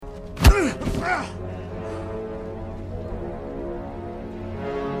So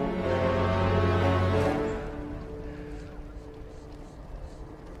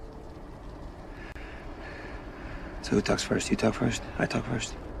who talks first? You talk first? I talk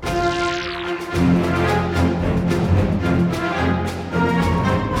first?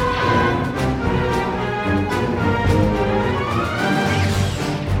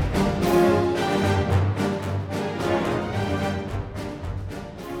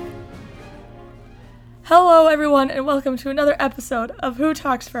 Hello everyone and welcome to another episode of Who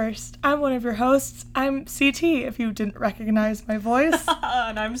Talks First. I'm one of your hosts. I'm CT if you didn't recognize my voice.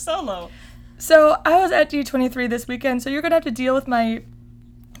 And I'm Solo. So I was at D23 this weekend, so you're going to have to deal with my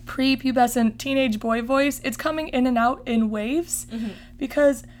prepubescent teenage boy voice. It's coming in and out in waves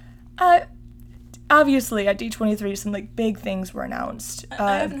because obviously at D23 some big things were announced.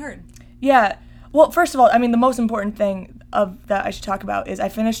 I haven't heard. Yeah. Well, first of all, the most important thing of that I should talk about is I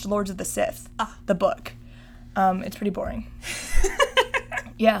finished Lords of the Sith, the book. It's pretty boring.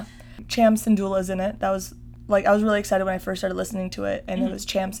 Yeah. Cham Syndulla's in it. That was, I was really excited when I first started listening to it, and it was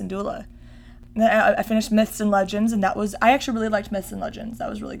Cham Syndulla. And then I finished Myths and Legends, and I actually really liked Myths and Legends. That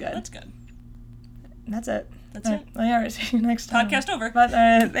was really good. That's good. And that's it. That's it. Well, yeah, see you next time. Podcast over. But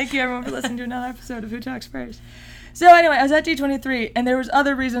thank you everyone for listening to another episode of Who Talks First. So anyway, I was at D23, and there was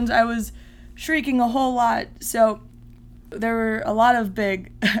other reasons I was shrieking a whole lot. So there were a lot of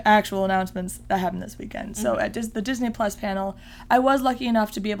big actual announcements that happened this weekend. So at the Disney Plus panel, I was lucky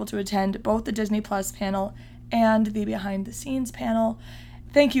enough to be able to attend both the Disney Plus panel and the behind the scenes panel.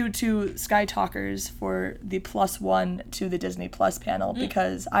 Thank you to Sky Talkers for the +1 to the Disney Plus panel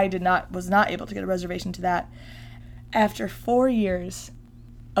because I was not able to get a reservation to that. After 4 years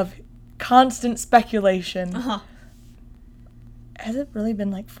of constant speculation, has it really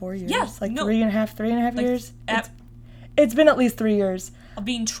been 4 years? Yeah, no. 3.5 years? It's been at least 3 years. Of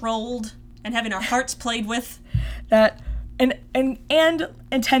being trolled and having our hearts played with. That and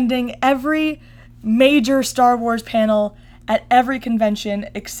attending every major Star Wars panel at every convention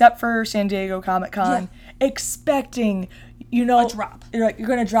except for San Diego Comic-Con, expecting, a drop. You're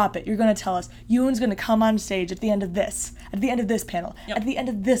going to drop it. You're going to tell us. Ewan's going to come on stage at the end of this panel, at the end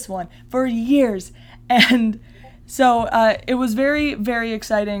of this one, for years. And so it was very, very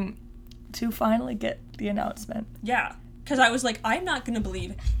exciting to finally get the announcement. Yeah, because I was I'm not going to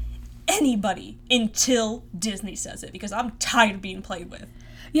believe anybody until Disney says it, because I'm tired of being played with.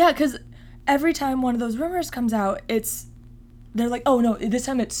 Yeah, because every time one of those rumors comes out, they're like, oh no, this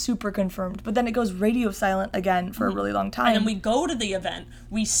time it's super confirmed. But then it goes radio silent again for a really long time. And then we go to the event,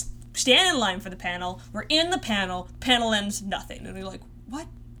 we stand in line for the panel, we're in the panel ends, nothing. And we're like, what?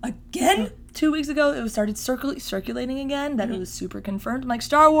 Again? 2 weeks ago, it started circulating again, that it was super confirmed. I'm like,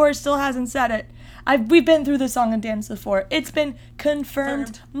 Star Wars still hasn't said it. We've been through the song and dance before. It's been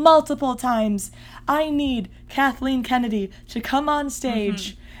confirmed multiple times. I need Kathleen Kennedy to come on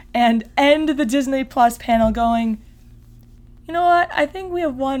stage and end the Disney Plus panel going, you know what? I think we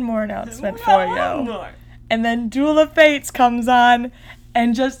have one more announcement for you. And then Duel of Fates comes on,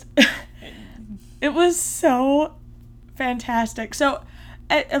 and just it was so fantastic. So,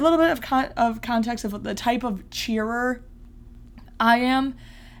 a little bit of context of the type of cheerer I am.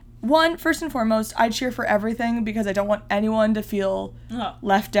 One, first and foremost, I cheer for everything because I don't want anyone to feel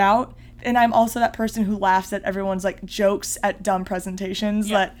left out. And I'm also that person who laughs at everyone's jokes at dumb presentations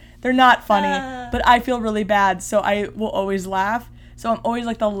that they're not funny, but I feel really bad, so I will always laugh. So I'm always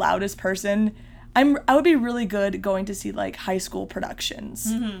the loudest person. I would be really good going to see high school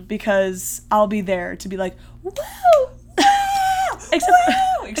productions because I'll be there to be woo, woo,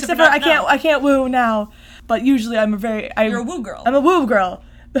 except for I can't woo now. But usually you're a woo girl. I'm a woo girl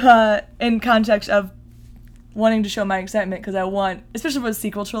in context of wanting to show my excitement because I want, especially with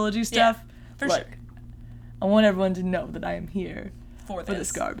sequel trilogy stuff, for sure. I want everyone to know that I am here for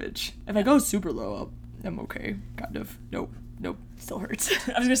this garbage. If I go super low, I'm okay, kind of. Nope, still hurts.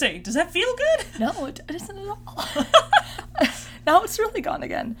 I was gonna say, does that feel good? No, it doesn't at all. Now it's really gone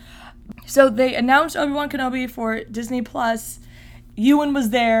again. So they announced Obi-Wan Kenobi for Disney Plus. Ewan was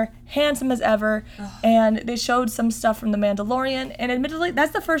there, handsome as ever, and they showed some stuff from The Mandalorian, and admittedly,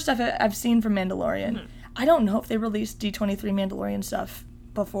 that's the first stuff I've seen from Mandalorian. I don't know if they released D23 Mandalorian stuff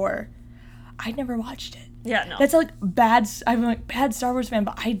before. I never watched it. Yeah, no. That's I'm a bad Star Wars fan,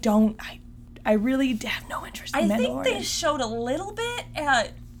 but I really have no interest in Mandalorian. I think they showed a little bit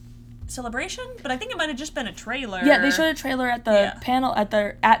at Celebration, but I think it might have just been a trailer. Yeah, they showed a trailer at the panel, at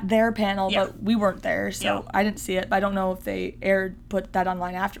their panel, but we weren't there, so I didn't see it. But I don't know if they put that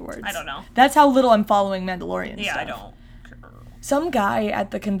online afterwards. I don't know. That's how little I'm following Mandalorian stuff. Yeah, I don't. Some guy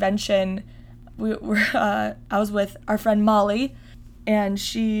at the convention, I was with our friend Molly, and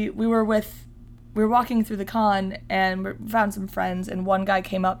we were with we were walking through the con and we found some friends, and one guy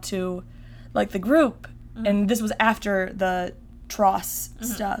came up to, like, the group, and this was after the Tross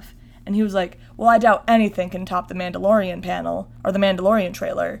stuff, and he was like, well, I doubt anything can top the Mandalorian panel, or the Mandalorian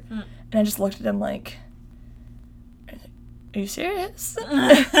trailer. And I just looked at him like, are you serious?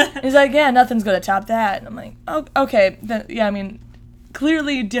 He's like, yeah, nothing's gonna top that. And I'm like, oh, okay, yeah, I mean,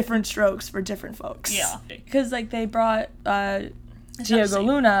 clearly different strokes for different folks. Yeah. Because, like, they brought Diego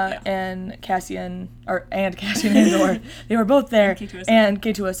Luna and Cassian Andor. They were both there, and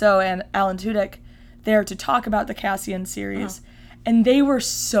K2SO and Alan Tudyk there to talk about the Cassian series. And they were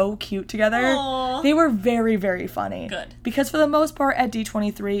so cute together. Aww. They were very, very funny. Good. Because for the most part at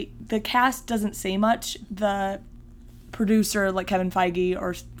D23, the cast doesn't say much. The producer, like Kevin Feige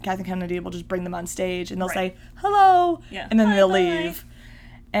or Kathleen Kennedy, will just bring them on stage and they'll say, hello, and then they'll leave.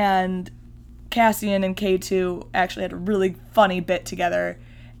 And Cassian and K2 actually had a really funny bit together,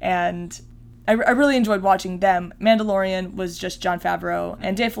 and I really enjoyed watching them. Mandalorian was just Jon Favreau,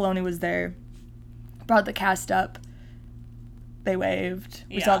 and Dave Filoni was there, brought the cast up. They waved.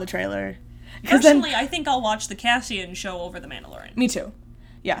 We saw the trailer. Personally, I think I'll watch the Cassian show over the Mandalorian. Me too.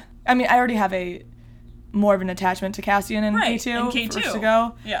 Yeah. I mean, I already have more of an attachment to Cassian and K2. And K2. First to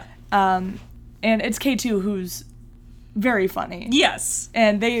go. Yeah. And it's K2 who's very funny. Yes.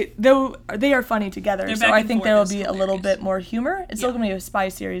 And they are funny together. So I think there will be a little bit more humor. It's still going to be a spy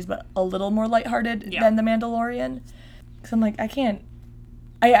series, but a little more lighthearted than The Mandalorian. Because I'm like,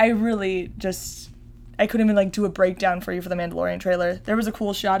 I really just... I couldn't even, like, do a breakdown for you for the Mandalorian trailer. There was a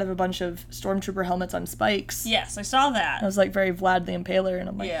cool shot of a bunch of Stormtrooper helmets on spikes. Yes, I saw that. I was, like, very Vlad the Impaler, and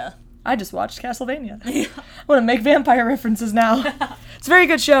I'm like, yeah. I just watched Castlevania. I want to make vampire references now. It's a very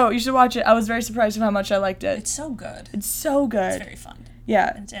good show. You should watch it. I was very surprised at how much I liked it. It's so good. It's so good. It's very fun.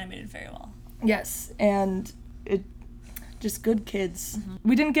 Yeah. And it's animated very well. Yes, and it just good kids.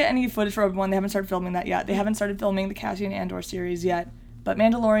 We didn't get any footage for Obi-Wan. They haven't started filming that yet. They haven't started filming the Cassian Andor series yet. But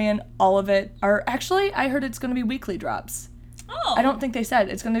Mandalorian, all of it are actually, I heard it's going to be weekly drops. Oh. I don't think they said.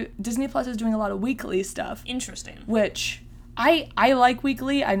 Disney Plus is doing a lot of weekly stuff. Interesting. Which I like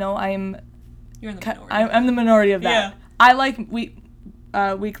weekly. I know You're in the minority. I'm the minority of that. Yeah. I like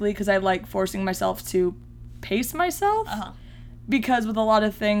weekly because I like forcing myself to pace myself. Because with a lot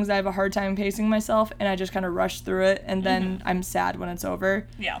of things, I have a hard time pacing myself, and I just kind of rush through it, and then I'm sad when it's over.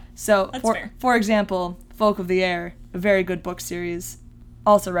 Yeah. So, That's fair. For example, Folk of the Air, a very good book series.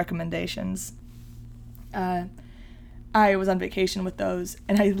 Also recommendations. I was on vacation with those,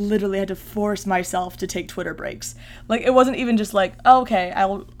 and I literally had to force myself to take Twitter breaks. Like, it wasn't even just like, oh, okay,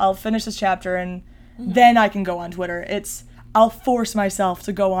 I'll finish this chapter, and then I can go on Twitter. It's, I'll force myself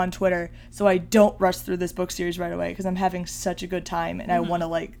to go on Twitter so I don't rush through this book series right away, because I'm having such a good time, and I want to,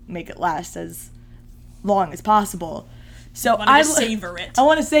 like, make it last as long as possible. So I want to savor it. I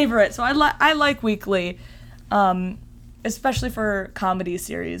want to savor it. So I like weekly. Especially for comedy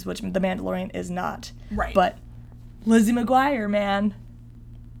series, which The Mandalorian is not. Right. But Lizzie McGuire, man.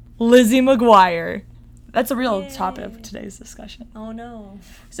 Lizzie McGuire. That's a real topic of today's discussion. Oh, no.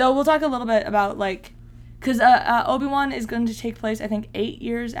 So we'll talk a little bit about, like, because Obi-Wan is going to take place, I think, 8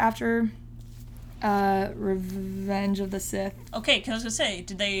 years after Revenge of the Sith. Okay, because I was going to say,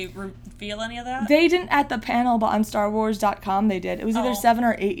 did they reveal any of that? They didn't at the panel, but on StarWars.com they did. It was either 7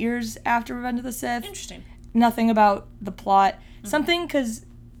 or 8 years after Revenge of the Sith. Interesting. Nothing about the plot. Something, because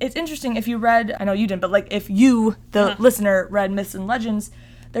it's interesting if you read, I know you didn't, but like if you, the listener, read Myths and Legends,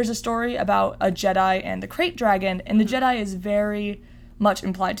 there's a story about a Jedi and the Krayt Dragon, and the Jedi is very much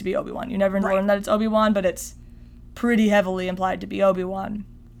implied to be Obi-Wan. You never learn that it's Obi-Wan, but it's pretty heavily implied to be Obi-Wan.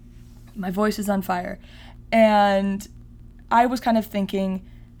 My voice is on fire. And I was kind of thinking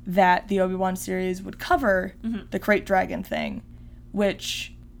that the Obi-Wan series would cover the Krayt Dragon thing,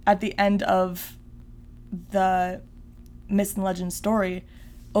 which at the end of the Myths and Legends story,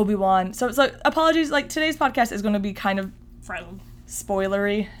 Obi-Wan... So apologies, like, today's podcast is going to be kind of... Frazzled.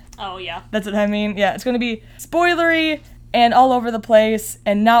 Spoilery. Oh, yeah. That's what I mean. Yeah, it's going to be spoilery and all over the place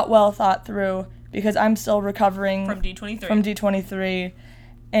and not well thought through because I'm still recovering... From D23. From D23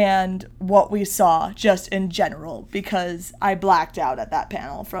 and what we saw just in general because I blacked out at that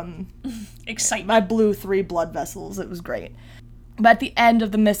panel from... Excitement. I blew 3 blood vessels. It was great. But at the end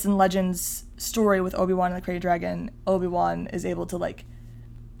of the Myths and Legends story with Obi-Wan and the Krayt Dragon, Obi-Wan is able to, like,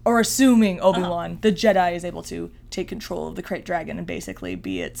 or assuming Obi-Wan, the Jedi is able to take control of the Krayt Dragon and basically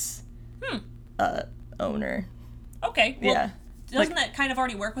be its owner. Okay. Well, yeah. Doesn't that kind of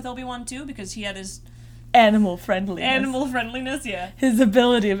already work with Obi-Wan, too? Because he had his... Animal friendliness. Animal friendliness, yeah. His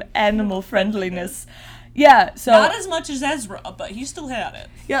ability of animal friendliness. Yeah, so... Not as much as Ezra, but he still had it.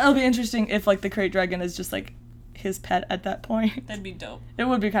 Yeah, it'll be interesting if, like, the Krayt Dragon is just, like, his pet at that point. That'd be dope. It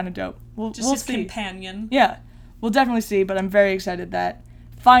would be kind of dope. We'll His see. companion. Yeah, we'll definitely see, but I'm very excited that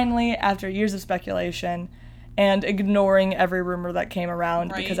finally, after years of speculation and ignoring every rumor that came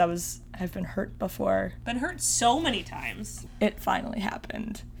around Right. because I've been hurt before, Been hurt so many times. it finally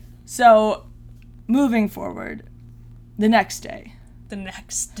happened. So, moving forward, the next day. The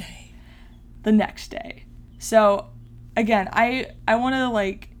next day. So, again, I want to,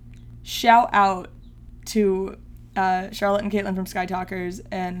 like, shout out to Charlotte and Caitlin from Sky Talkers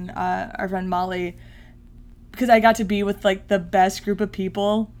and our friend Molly, because I got to be with, like, the best group of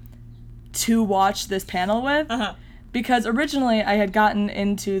people to watch this panel with. Uh-huh. Because originally I had gotten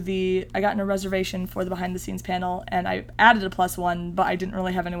a reservation for the behind the scenes panel, and I added a +1, but I didn't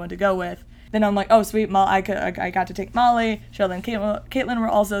really have anyone to go with. Then I'm like, oh sweet, I got to take Molly. Charlotte and Caitlin were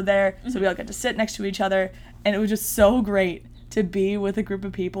also there, so we all got to sit next to each other, and it was just so great to be with a group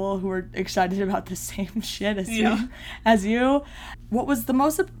of people who were excited about the same shit as you. What was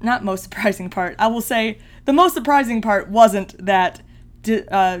the not most surprising part? I will say the most surprising part wasn't that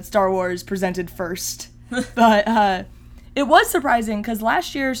Star Wars presented first, but it was surprising because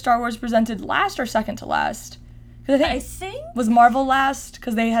last year Star Wars presented last or second to last. Because I think was Marvel last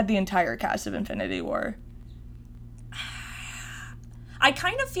because they had the entire cast of Infinity War. I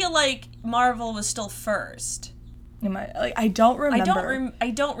kind of feel like Marvel was still first. I don't remember. I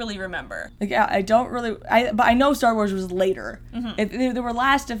don't really remember. Like, yeah, I don't really. But I know Star Wars was later. They were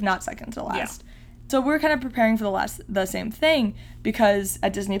last, if not second to last. Yeah. So we're kind of preparing for the same thing because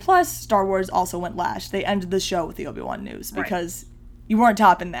at Disney Plus, Star Wars also went last. They ended the show with the Obi-Wan news because you weren't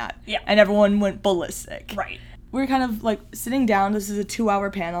topping that. Yeah. And everyone went ballistic. Right. We're kind of like sitting down. This is a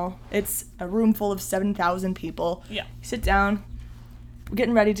 2-hour panel. It's a room full of 7,000 people. Yeah. You sit down. We're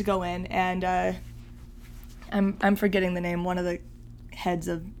getting ready to go in, and I'm forgetting the name. One of the heads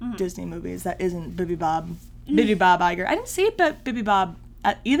of Disney movies that isn't Bibby Bob Iger. I didn't see Bibby Bob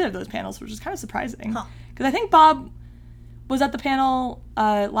at either of those panels, which is kind of surprising. Because I think Bob was at the panel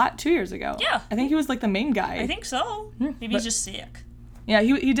 2 years ago. Yeah. I think he was like the main guy. I think so. Maybe he's just sick. Yeah,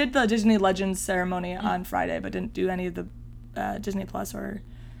 he did the Disney Legends ceremony on Friday, but didn't do any of the Disney Plus or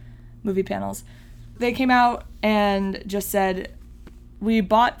movie panels. They came out and just said, we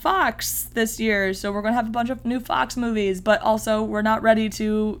bought Fox this year, so we're going to have a bunch of new Fox movies, but also we're not ready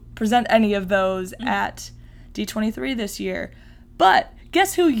to present any of those at D23 this year. But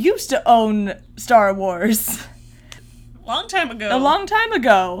guess who used to own Star Wars? Long time ago. A long time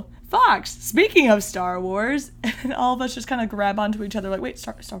ago. Fox. Speaking of Star Wars, and all of us just kind of grab onto each other like, wait,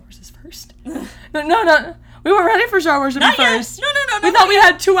 Star Wars is first? No. We weren't ready for Star Wars to be first. No. We thought we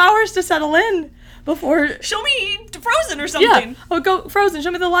had 2 hours to settle in before. Show me Frozen or something. Yeah. Oh, go Frozen.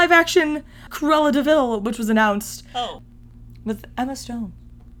 Show me the live action Cruella de Vil, which was announced. Oh. With Emma Stone.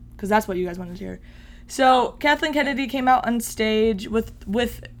 Because that's what you guys wanted to hear. So, Kathleen Kennedy came out on stage with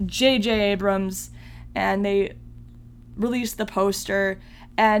J.J. Abrams, and they released the poster.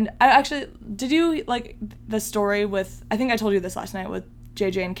 And I actually, did you like the story with, I think I told you this last night, with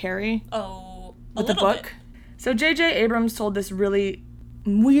J.J. and Carrie? Oh, with the book? Bit. So J.J. Abrams told this really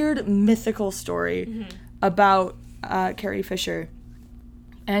weird mythical story about Carrie Fisher.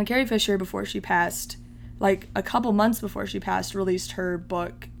 And Carrie Fisher, before she passed, like a couple months before she passed, released her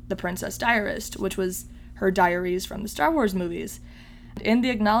book, The Princess Diarist, which was her diaries from the Star Wars movies. In the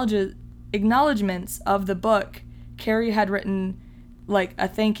acknowledgements of the book, Carrie had written like a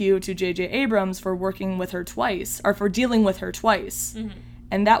thank you to J.J. Abrams for working with her twice, or for dealing with her twice.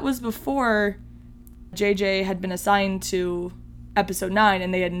 And that was before J.J. had been assigned to Episode 9,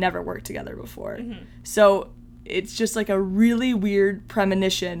 and they had never worked together before. So it's just like a really weird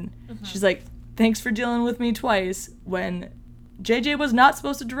premonition. She's like, thanks for dealing with me twice, when J.J. was not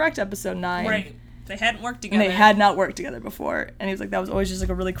supposed to direct Episode 9. Right. They hadn't worked together. And they had not worked together before. And he was like, that was always just like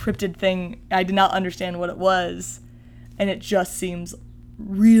a really cryptid thing. I did not understand what it was. And it just seems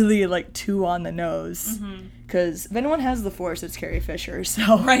really like too on the nose. Because if anyone has the Force, it's Carrie Fisher.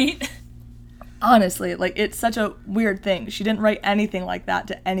 So right. Honestly, like, it's such a weird thing. She didn't write anything like that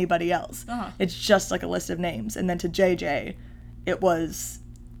to anybody else. It's just like a list of names. And then to JJ, it was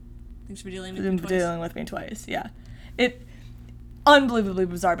thanks for dealing with me twice. Yeah. It unbelievably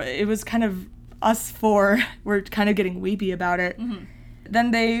bizarre, but it was kind of us four were kind of getting weepy about it. Then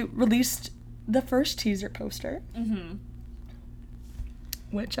they released the first teaser poster.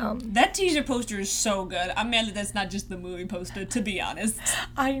 Which, that teaser poster is so good. I'm mad that that's not just the movie poster, to be honest.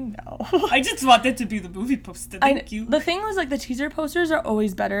 I know. I just want that to be the movie poster. Thank you. The thing was, like, the teaser posters are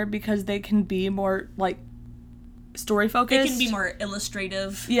always better because they can be more, like, story focused. They can be more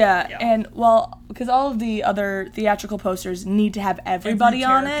illustrative. Yeah. And, because all of the other theatrical posters need to have everybody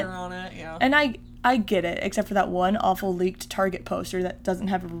on it. Yeah. And I get it, except for that one awful leaked Target poster that doesn't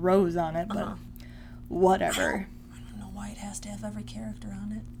have a rose on it, but whatever. I don't know why it has to have every character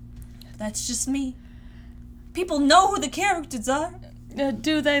on it. But that's just me. People know who the characters are.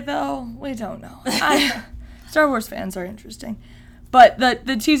 Do they, though? We don't know. Star Wars fans are interesting. But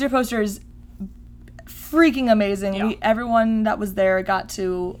the teaser poster is freaking amazing. Yeah. Everyone that was there got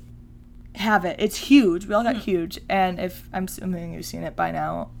to have it. It's huge. We all got huge. And if I'm assuming you've seen it by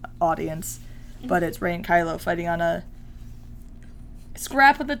now, audience, but it's Rey and Kylo fighting on a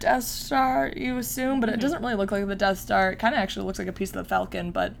scrap of the Death Star, you assume, but it doesn't really look like the Death Star. It kind of actually looks like a piece of the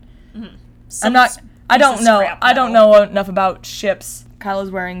Falcon, but I don't know enough about ships.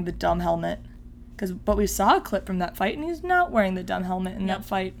 Kylo's wearing the dumb helmet. But we saw a clip from that fight, and he's not wearing the dumb helmet in that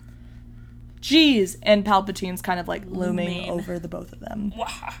fight. Jeez. And Palpatine's kind of like looming over the both of them.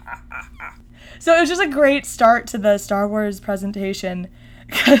 So it was just a great start to the Star Wars presentation,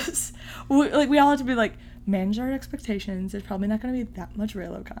 because we all have to be like, manage our expectations. There's probably not going to be that much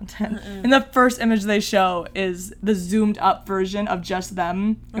Reylo content. And the first image they show is the zoomed up version of just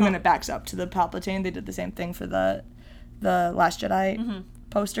them, and then it backs up to the Palpatine. They did the same thing for the Last Jedi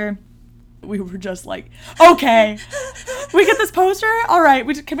poster. We were just like, okay, we get this poster? All right,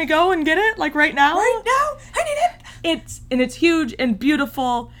 can we go and get it, like, right now? Right now? I need it! It's huge and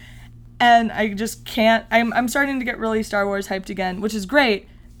beautiful, and I just can't. I'm starting to get really Star Wars hyped again, which is great,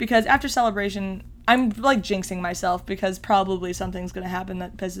 because after Celebration, I'm, like, jinxing myself, because probably something's going to happen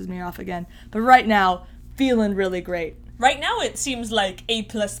that pisses me off again. But right now, feeling really great. Right now, it seems like A++.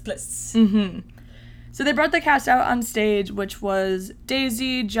 So they brought the cast out on stage, which was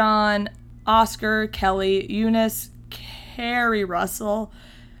Daisy, John, Oscar, Kelly, Eunice, Carrie Russell,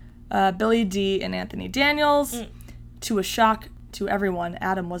 Billy D, and Anthony Daniels. To a shock to everyone,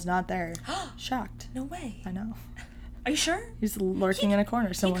 Adam was not there. Shocked. No way. I know. Are you sure? He's lurking in a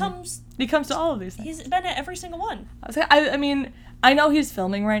corner somewhere. He comes to all of these things. He's been at every single one. I mean, I know he's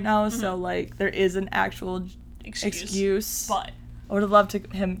filming right now, so, like, there is an actual excuse. But I would have loved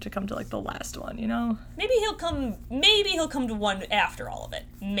him to come to, like, the last one, you know? Maybe he'll come to one after all of it.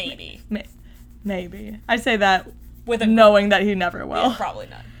 Maybe. Maybe. I say that with knowing that he never will. Yeah, probably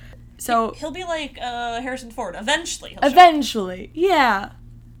not. So he'll be like Harrison Ford. Eventually. Yeah.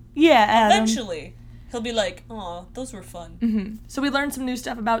 Yeah, Adam. Eventually. He'll be like, "Aw, those were fun." Mm-hmm. So we learned some new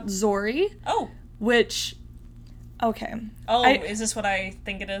stuff about Zori. Oh. Which, okay. Oh, is this what I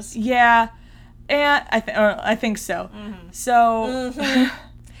think it is? Yeah. And I think so. So,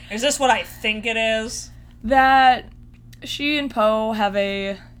 is this what I think it is? That she and Poe have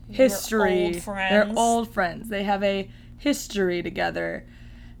a history. They're old friends. They have a history together.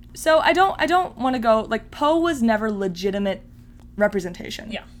 So I don't want to go, like, Poe was never legitimate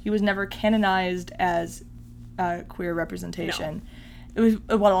representation. Yeah. He was never canonized as queer representation. No. It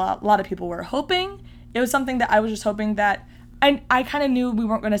was what a lot of people were hoping. It was something that I was just hoping that I kind of knew we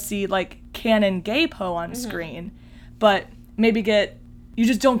weren't going to see, like, canon gay Poe on screen, but maybe you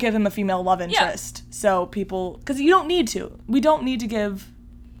just don't give him a female love interest. Yeah. So people, because you don't need to. We don't need to give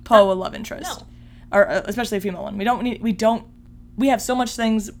Poe a love interest. No. Or especially a female one. We have so much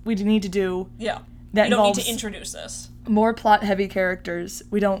things we need to do. Yeah. That we don't involves need to introduce this. More plot-heavy characters.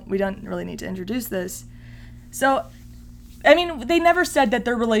 We don't really need to introduce this. So, I mean, they never said that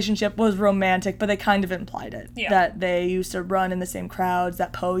their relationship was romantic, but they kind of implied it. Yeah. That they used to run in the same crowds,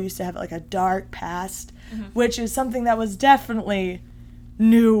 that Poe used to have, like, a dark past, which is something that was definitely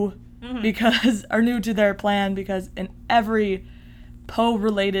new new to their plan, because in every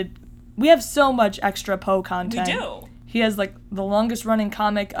Poe-related, we have so much extra Poe content. We do. He has, like, the longest-running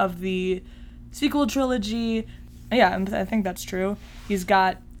comic of the sequel trilogy. Yeah, I think that's true. He's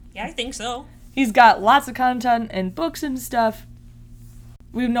got... Yeah, I think so. He's got lots of content and books and stuff.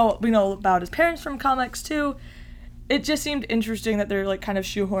 We know about his parents from comics, too. It just seemed interesting that they're, like, kind of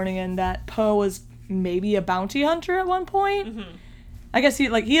shoehorning in that Poe was maybe a bounty hunter at one point. I guess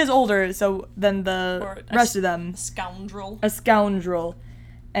he is older than the rest of them. A scoundrel.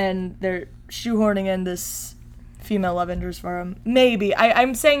 And they're shoehorning in this female love interest for him. Maybe.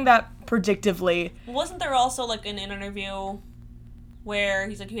 I'm saying that predictively. Wasn't there also, like, an interview where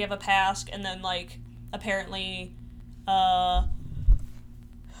he's like, you have a past, and then, like, apparently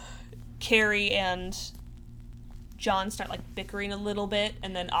Carrie and John start, like, bickering a little bit,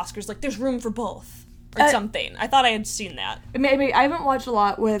 and then Oscar's like, there's room for both, or something. I thought I had seen that. Maybe. I haven't watched a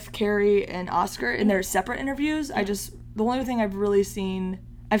lot with Carrie and Oscar in their separate interviews. The only thing I've really seen,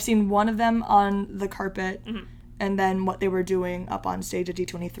 I've seen one of them on the carpet, and then what they were doing up on stage at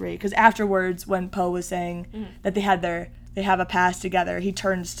D23, because afterwards, when Poe was saying that they have a past together, he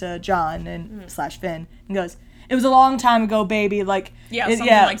turns to John and / Finn and goes, it was a long time ago, baby. Like,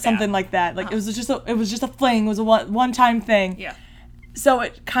 Yeah, something like that. Like, it was just a fling. It was a one-time thing. Yeah. So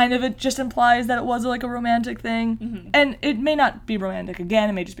it just implies that it was like a romantic thing. Mm-hmm. And it may not be romantic again.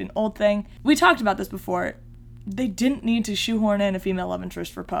 It may just be an old thing. We talked about this before. They didn't need to shoehorn in a female love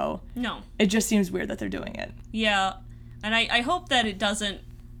interest for Poe. No. It just seems weird that they're doing it. Yeah. And I hope that it doesn't...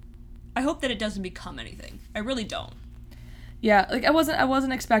 I hope that it doesn't become anything. I really don't. Yeah, like I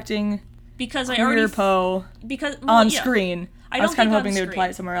wasn't expecting Because I queer already... Poe on screen. I was kind of hoping they would apply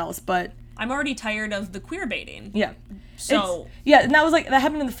it somewhere else, but... I'm already tired of the queer baiting. Yeah. So... And that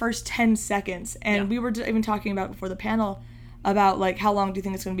happened in the first 10 seconds, and we were even talking about before the panel about, like, how long do you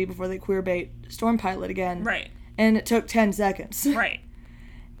think it's going to be before they queer bait Storm Pilot again? Right. And it took 10 seconds. Right.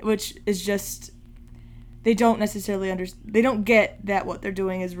 Which is just... They don't necessarily they don't get that what they're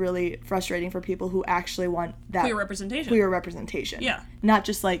doing is really frustrating for people who actually want that... Queer representation. Yeah. Not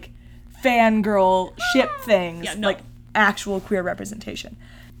just, like, fangirl ship things. Yeah, no. Like, actual queer representation.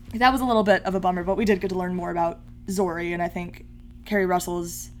 That was a little bit of a bummer, but we did get to learn more about Zori, and I think Kerry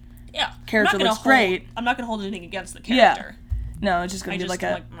Russell's character looks great. I'm not going to hold anything against the character. Yeah. No, it's just going to be like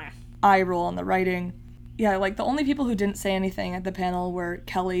a eye roll on the writing. Yeah, like, the only people who didn't say anything at the panel were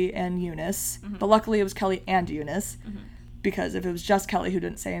Kelly and Eunice. Mm-hmm. But luckily it was Kelly and Eunice. Mm-hmm. Because if it was just Kelly who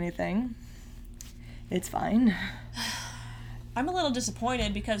didn't say anything, it's fine. I'm a little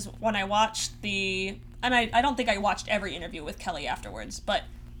disappointed because when I watched and I don't think I watched every interview with Kelly afterwards, but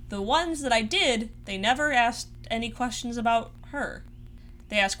the ones that I did, they never asked any questions about her.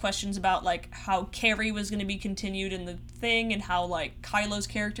 They asked questions about, like, how Carrie was going to be continued in the thing and how, like, Kylo's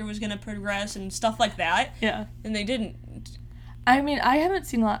character was going to progress and stuff like that. Yeah. And they didn't. I mean, I haven't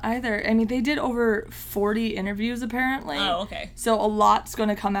seen a lot either. I mean, they did over 40 interviews, apparently. Oh, okay. So a lot's going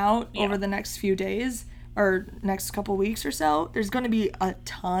to come out over the next few days or next couple weeks or so. There's going to be a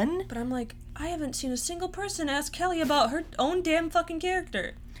ton. But I'm like, I haven't seen a single person ask Kelly about her own damn fucking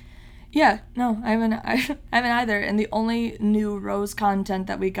character. Yeah, no, I haven't either. And the only new Rose content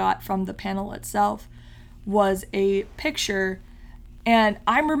that we got from the panel itself was a picture, and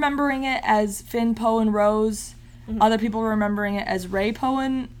I'm remembering it as Finn, Poe, and Rose. Mm-hmm. Other people were remembering it as Rey, Poe,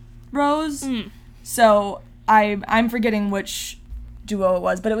 and Rose. Mm. So I'm forgetting which duo it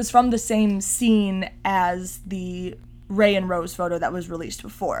was, but it was from the same scene as the Rey and Rose photo that was released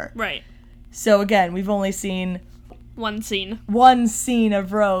before. Right. So again, we've only seen one scene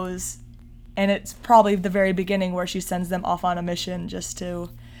of Rose, and it's probably the very beginning where she sends them off on a mission just to...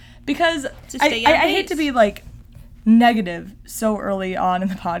 Because I hate to be, like, negative so early on in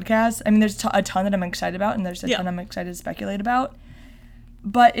the podcast. I mean, there's a ton that I'm excited about, and there's a ton I'm excited to speculate about.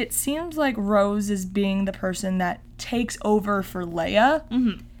 But it seems like Rose is being the person that takes over for Leia.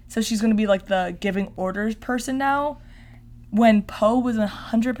 Mm-hmm. So she's going to be, like, the giving orders person now. When Poe was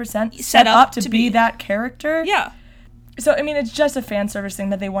 100% set up to be that character. Yeah. So, I mean, it's just a fan service thing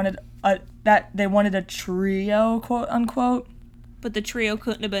that they wanted a trio, quote unquote. But the trio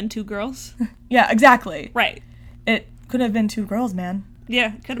couldn't have been two girls? Yeah, exactly. Right. It could have been two girls, man.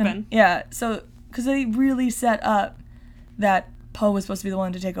 Yeah, it could have been. Yeah, so, because they really set up that Poe was supposed to be the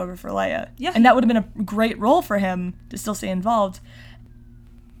one to take over for Leia. Yeah. And that would have been a great role for him to still stay involved.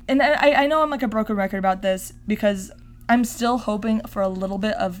 And I know I'm like a broken record about this because I'm still hoping for a little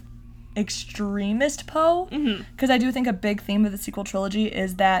bit of extremist Poe, because I do think a big theme of the sequel trilogy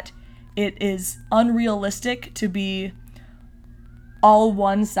is that it is unrealistic to be all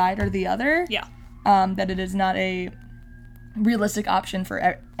one side or the other. Yeah. That it is not a realistic option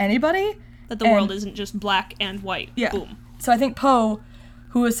for anybody. That the world isn't just black and white. Yeah. Boom. So I think Poe,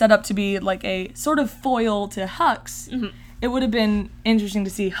 who was set up to be like a sort of foil to Hux, it would have been interesting to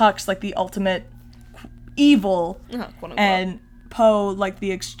see Hux like the ultimate evil, quote unquote, and Poe like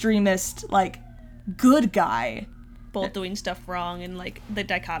the extremist, like, good guy. Both doing stuff wrong, and like the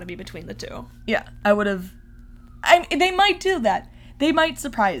dichotomy between the two. Yeah, they might do that. They might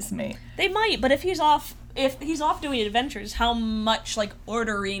surprise me. They might, but if he's off doing adventures, how much like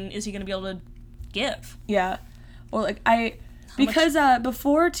ordering is he going to be able to give? Yeah. Or like because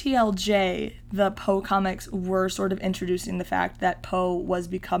before TLJ, the Poe comics were sort of introducing the fact that Poe was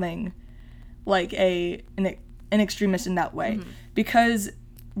becoming like an extremist in that way. Because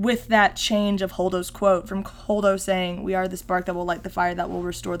with that change of Holdo's quote, from Holdo saying, "We are the spark that will light the fire that will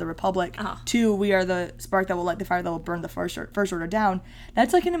restore the Republic," to "We are the spark that will light the fire that will burn the First Order down,"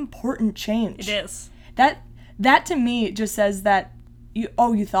 that's like an important change. It is. That to me just says that you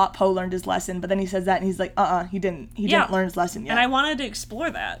thought Poe learned his lesson, but then he says that and he's like, he didn't learn his lesson yet. And I wanted to explore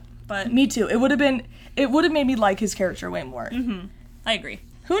that, but me too. It would have made me like his character way more. I agree.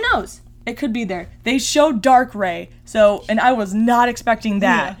 Who knows? It could be there. They showed Dark Rey, and I was not expecting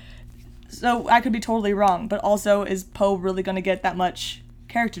that. Yeah. So I could be totally wrong, but also, is Poe really going to get that much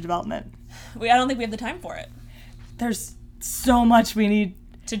character development? I don't think we have the time for it There's so much we need.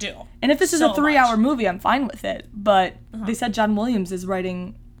 to do. And if this is So a 3-hour much. movie, I'm fine with it. But they said John Williams is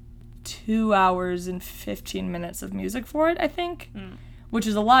writing 2 hours and 15 minutes of music for it, I think, which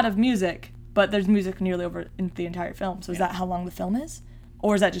is a lot of music, but there's music nearly over in the entire film. So is that how long the film is?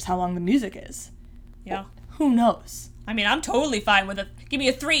 Or is that just how long the music is? Yeah. Who knows? I mean, I'm totally fine with it. Give me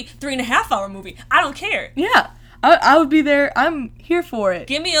a 3.5 hour movie. I don't care. Yeah, I would be there. I'm here for it.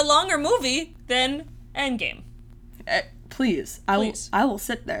 Give me a longer movie than Endgame. Please. Please. I will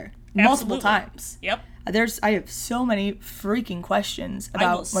sit there multiple Absolutely. times. Yep. I have so many freaking questions I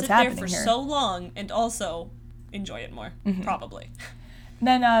will about sit what's there happening for here. so long and also enjoy it more. Probably.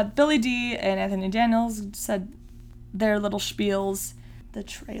 Then Billy D and Anthony Daniels said their little spiels. The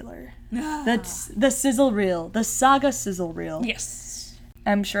trailer. The sizzle reel. The saga sizzle reel. Yes.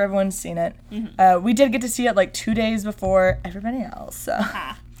 I'm sure everyone's seen it. We did get to see it like 2 days before everybody else, so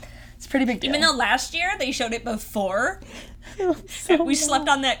it's a pretty big deal. Even though last year they showed it before, we slept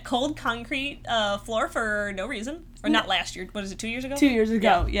on that cold concrete floor for no reason. Or not last year. What is it, 2 years ago? 2 years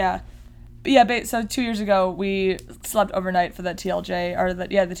ago, yeah. But yeah, so 2 years ago, we slept overnight for the TLJ, or the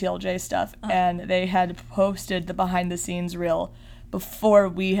TLJ stuff, and they had posted the behind-the-scenes reel before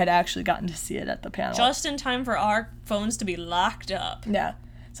we had actually gotten to see it at the panel. Just in time for our phones to be locked up. Yeah.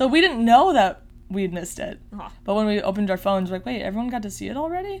 So we didn't know that we'd missed it. Uh-huh. But when we opened our phones, we're like, wait, everyone got to see it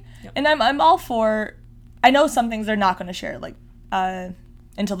already? Yep. And I'm all for, I know some things they're not going to share, like,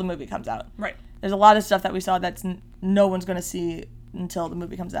 until the movie comes out. Right. There's a lot of stuff that we saw that's no one's going to see until the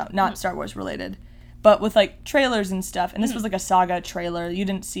movie comes out, not Star Wars related. But with, like, trailers and stuff, and this was like a saga trailer, you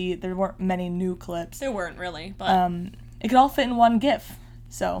didn't see, there weren't many new clips. There weren't really, but It could all fit in one GIF.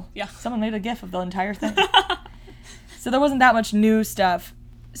 So Yeah. someone made a GIF of the entire thing. So there wasn't that much new stuff.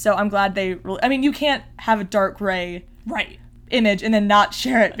 So I'm glad I mean, you can't have a dark gray right. image and then not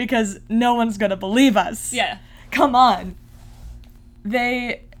share it because no one's going to believe us. Yeah. Come on.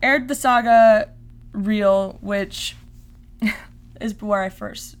 They aired the saga reel, which is where I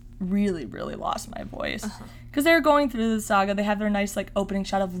first really, really lost my voice. Because they were going through the saga. They have their nice, like, opening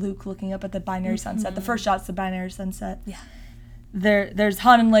shot of Luke looking up at the binary sunset. The first shot's the binary sunset. Yeah. There's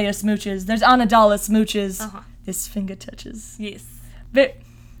Han and Leia smooches. There's Amidala smooches. This finger touches. Yes.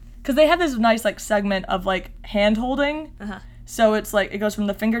 Because they have this nice, like, segment of, like, hand-holding. So it's, like, it goes from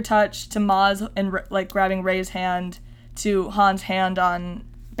the finger touch to Maz and, like, grabbing Rey's hand to Han's hand on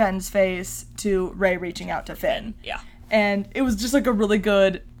Ben's face to Rey reaching out to Finn. Yeah. And it was just, like, a really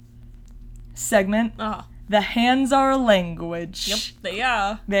good segment. The hands are a language. Yep. They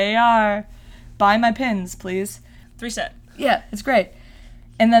are. They are. Buy my pins, please. 3 set. Yeah, it's great.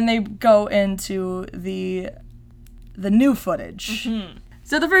 And then they go into the new footage.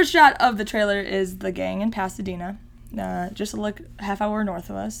 So the first shot of the trailer is the gang in Pasadena, just a half hour north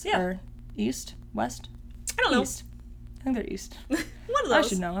of us. Yeah. Or east, west, I don't know. east. I think they're east. One of those. I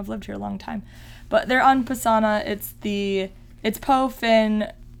should know. I've lived here a long time. But they're on Pasaana. It's Poe,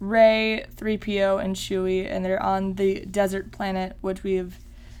 Finn, Rey, 3PO, and Chewie, and they're on the desert planet, which we've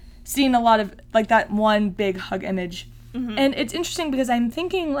seen a lot of, like, that one big hug image. And it's interesting because I'm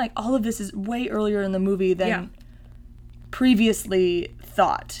thinking, like, all of this is way earlier in the movie than previously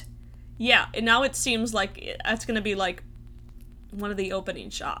thought. Yeah, and now it seems like that's going to be, like, one of the opening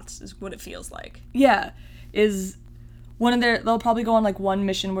shots is what it feels like. Yeah, is one of they'll probably go on, like, one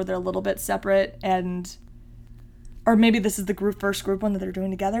mission where they're a little bit separate, or maybe this is the first group one that they're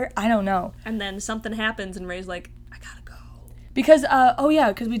doing together. I don't know. And then something happens and Rey's like, I gotta go. Because,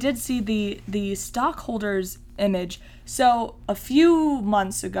 because we did see the stockholders image. So a few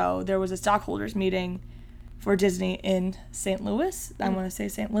months ago, there was a stockholders meeting for Disney in St. Louis. I want to say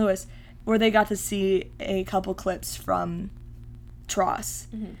St. Louis, where they got to see a couple clips from Tross.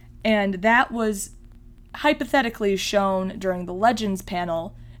 And that was hypothetically shown during the Legends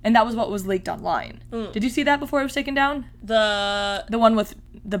panel, and that was what was leaked online. Did you see that before it was taken down? The one with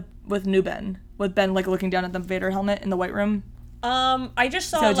New Ben, with Ben, like, looking down at the Vader helmet in the White Room. I just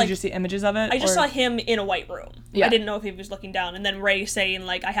saw, So like, did you see images of it? I just or- saw him in a white room. Yeah. I didn't know if he was looking down, and then Rey saying,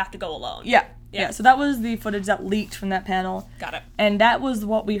 like, I have to go alone. Yeah. So that was the footage that leaked from that panel. Got it. And that was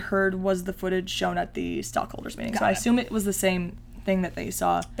what we heard was the footage shown at the stockholders meeting. So I assume it was the same thing that they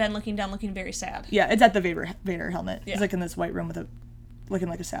saw. Ben looking down, looking very sad. Yeah, it's at the Vader helmet. Yeah. He's, like, in this white room looking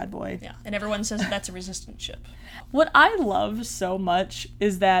like a sad boy. Yeah, and everyone says that's a resistance ship. What I love so much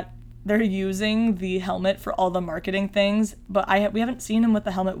is that they're using the helmet for all the marketing things, but we haven't seen him with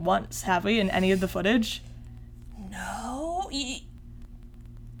the helmet once, have we, in any of the footage? No?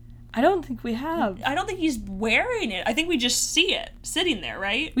 I don't think we have. I don't think he's wearing it. I think we just see it sitting there,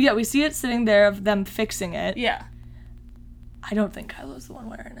 right? Yeah, we see it sitting there of them fixing it. Yeah. I don't think Kylo's the one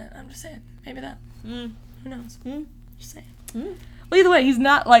wearing it. I'm just saying. Maybe that. Who knows? Just saying. Well, either way, he's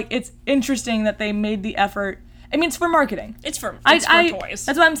not, like, it's interesting that they made the effort. I mean, it's for marketing. It's for toys.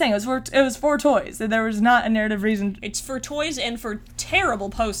 That's what I'm saying. It was for toys. There was not a narrative reason. It's for toys and for terrible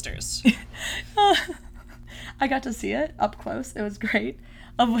posters. I got to see it up close. It was great.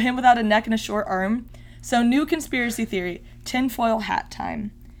 Of him without a neck and a short arm. So, new conspiracy theory. Tinfoil hat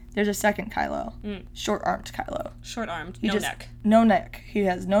time. There's a second Kylo. Short-armed Kylo. Short-armed. Neck. No neck. He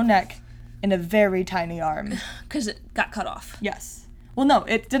has no neck and a very tiny arm. Because it got cut off. Yes. Well, no,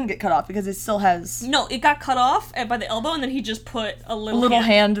 it didn't get cut off because it still has... No, it got cut off by the elbow, and then he just put a little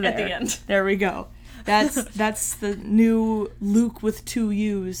hand there. At the end. There we go. That's the new Luke with two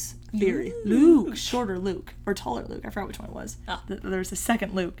U's theory. Luke. Shorter Luke. Or taller Luke. I forgot which one it was. Oh. There was a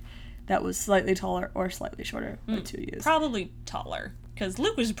second Luke that was slightly taller or slightly shorter with two U's. Probably taller, because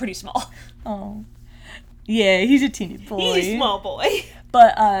Luke was pretty small. Oh. Yeah, he's a teeny boy. He's a small boy.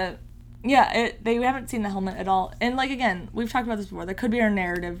 But, yeah, they haven't seen the helmet at all. And, like, again, we've talked about this before. There could be a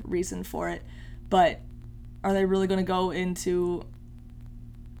narrative reason for it. But are they really going to go into...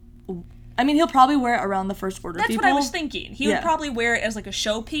 I mean, he'll probably wear it around the First Order people. That's what I was thinking. He would probably wear it as, like, a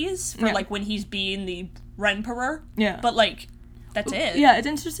showpiece for, like, when he's being the Renperor. Yeah. But, like, that's it. Yeah, it's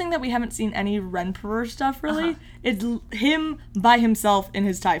interesting that we haven't seen any Renperor stuff, really. It's him by himself in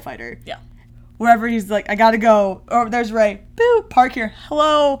his TIE fighter. Yeah. Wherever he's like, I gotta go. Or there's Rey. Boo, park here.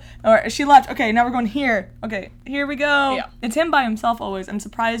 Hello. Or she left. Okay, now we're going here. Okay, here we go. Yeah. It's him by himself always. I'm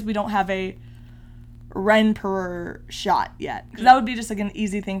surprised we don't have a Renperor shot yet. Because that would be just like an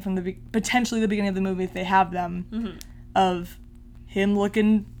easy thing from potentially the beginning of the movie if they have them. Of him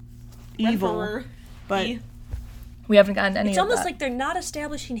looking evil. Renperor. But we haven't gotten any of that. It's almost like they're not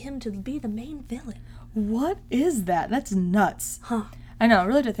establishing him to be the main villain. What is that? That's nuts. Huh. I know,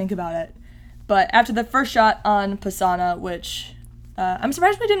 really to think about it. But after the first shot on Pasaana, which I'm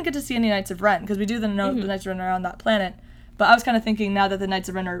surprised we didn't get to see any Knights of Ren, because we do know the Knights of Ren are on that planet. But I was kind of thinking now that the Knights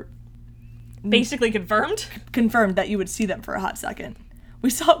of Ren are basically confirmed that you would see them for a hot second. We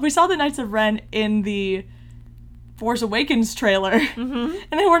saw the Knights of Ren in the Force Awakens trailer, and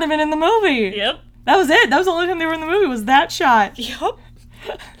they weren't even in the movie. Yep. That was it. That was the only time they were in the movie, was that shot. Yep.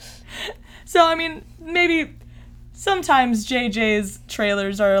 So, I mean, maybe sometimes JJ's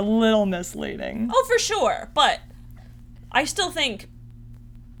trailers are a little misleading. Oh, for sure. But I think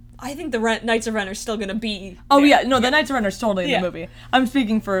the Knights of Ren are still going to be Oh, there. yeah. No, the Knights of Ren are totally in the movie. I'm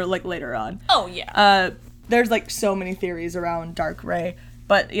speaking for, like, later on. Oh, yeah. There's, like, so many theories around Dark Rey.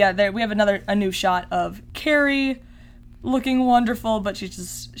 But, yeah, we have a new shot of Carrie looking wonderful, but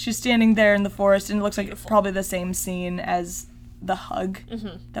she's standing there in the forest, and it looks like probably the same scene as the hug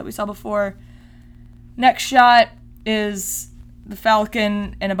that we saw before. Next shot is the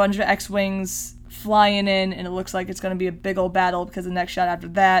Falcon and a bunch of X-Wings flying in, and it looks like it's going to be a big old battle, because the next shot after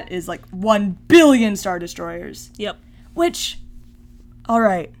that is like 1 billion Star Destroyers. Yep. Which,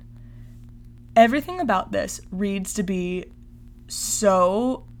 alright, everything about this reads to be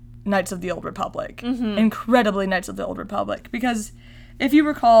so Knights of the Old Republic. Incredibly Knights of the Old Republic. Because if you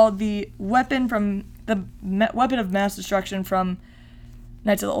recall, the weapon of mass destruction from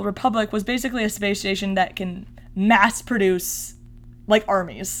Knights of the Old Republic was basically a space station that can mass produce, like,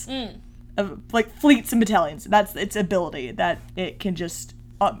 armies. Of, like, fleets and battalions. That's its ability, that it can just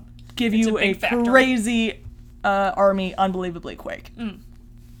give you a crazy army unbelievably quick.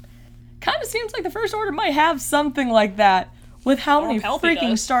 Kind of seems like the First Order might have something like that with how many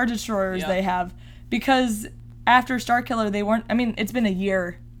freaking Star Destroyers they have. Because after Starkiller, they weren't... I mean, it's been a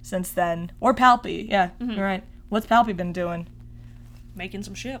year since then. Or Palpy. Yeah, you're right. What's Palpy been doing? Making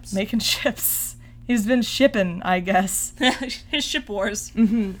some ships. Making ships. He's been shipping, I guess. His ship wars.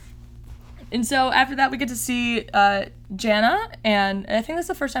 And so after that, we get to see Jannah, and I think that's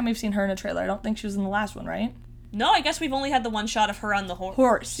the first time we've seen her in a trailer. I don't think she was in the last one, right? No, I guess we've only had the one shot of her on the horse.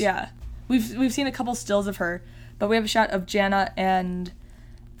 Horse, yeah. We've seen a couple stills of her, but we have a shot of Jannah and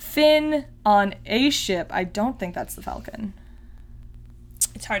Finn on a ship. I don't think that's the Falcon.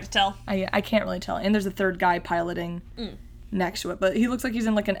 It's hard to tell. I can't really tell. And there's a third guy piloting next to it, but he looks like he's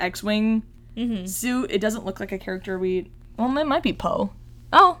in like an X-Wing suit. It doesn't look like a character well, it might be Poe.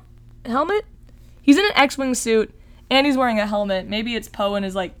 Oh, helmet? He's in an X-Wing suit, and he's wearing a helmet. Maybe it's Poe in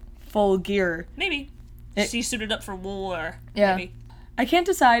his, like, full gear. Maybe. She's suited up for war. Yeah. Maybe. I can't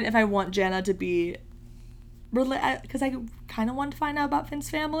decide if I want Jannah to be... Because I kind of want to find out about Finn's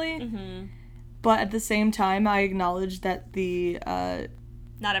family. But at the same time, I acknowledge that the...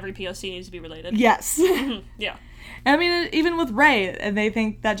 Not every POC needs to be related. Yes. Yeah. I mean, even with Rey, and they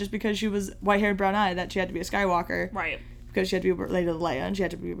think that just because she was white-haired, brown-eyed, that she had to be a Skywalker. Right. Because she had to be related to Leia, and she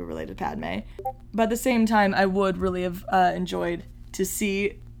had to be related to Padme. But at the same time, I would really have enjoyed to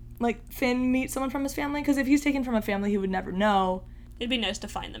see, like, Finn meet someone from his family. Because if he's taken from a family he would never know... It'd be nice to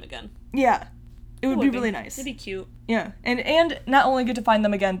find them again. Yeah. It would be really nice. It'd be cute. Yeah. And not only get to find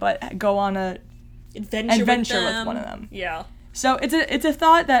them again, but go on a adventure with one of them. Yeah. So it's a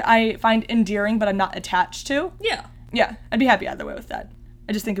thought that I find endearing, but I'm not attached to. Yeah. Yeah, I'd be happy either way with that.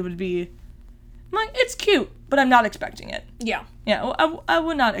 I just think it would be, like, it's cute, but I'm not expecting it. Yeah. Yeah, I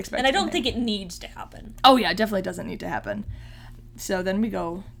would not expect it. And I don't think it needs to happen. Oh yeah, it definitely doesn't need to happen. So then we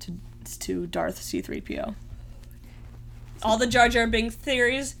go to Darth C-3PO. All the Jar Jar Binks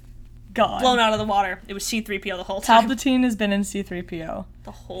theories God. blown out of the water. It was C-3PO the whole time. Palpatine has been in C-3PO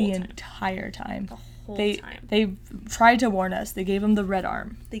The whole the time. entire time. The whole time. They tried to warn us. They gave him the red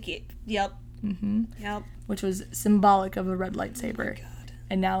arm. Yep. Mm-hmm. Yep. Which was symbolic of a red lightsaber. Oh my God.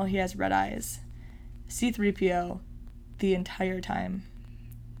 And now he has red eyes. C-3PO, the entire time,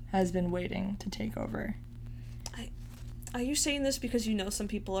 has been waiting to take over. Are you saying this because you know some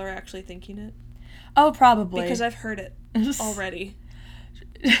people are actually thinking it? Oh, probably. Because I've heard it already.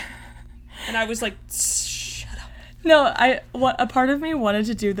 And I was like, shut up. No, a part of me wanted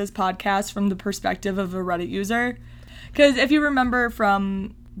to do this podcast from the perspective of a Reddit user. Because if you remember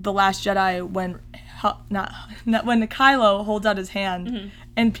from The Last Jedi, when Kylo holds out his hand,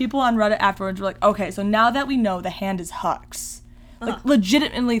 and people on Reddit afterwards were like, okay, so now that we know the hand is Hux, like,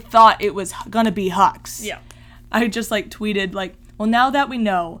 legitimately thought it was gonna be Hux. Yeah. I just, like, tweeted, like, well, now that we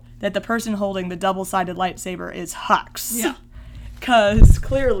know that the person holding the double-sided lightsaber is Hux. Yeah. Because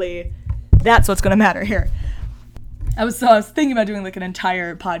clearly that's what's gonna matter here. I was thinking about doing, like, an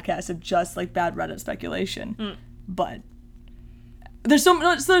entire podcast of just, like, bad Reddit speculation. But there's so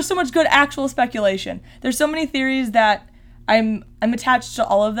much good actual speculation. There's so many theories that I'm attached to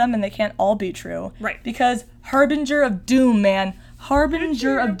all of them, and they can't all be true. Right. Because Harbinger of Doom, man.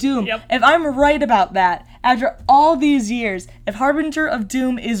 Harbinger of Doom. Yep. If I'm right about that, after all these years, if Harbinger of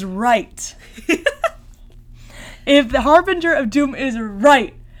Doom is right, if the Harbinger of Doom is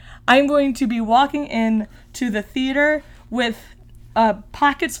right, I'm going to be walking in to the theater with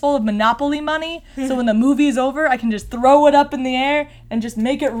pockets full of Monopoly money, so when the movie's over, I can just throw it up in the air and just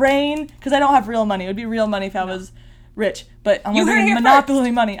make it rain, because I don't have real money. It would be real money if I was rich, but I'm having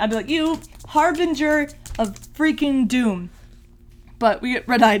Monopoly money. I'd be like, you, Harbinger of freaking Doom. But we get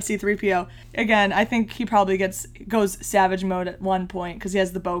red-eyed C-3PO. Again, I think he probably goes savage mode at one point, because he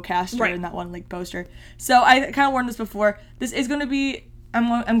has the bowcaster in that one, like, poster. So I kind of warned this before. This is going to be,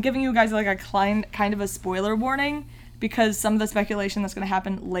 I'm giving you guys, like, a kind of a spoiler warning, because some of the speculation that's going to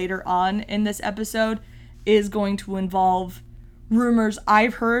happen later on in this episode is going to involve rumors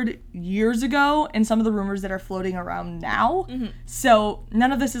I've heard years ago and some of the rumors that are floating around now. So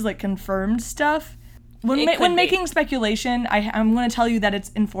none of this is, like, confirmed stuff. When making speculation, I'm going to tell you that it's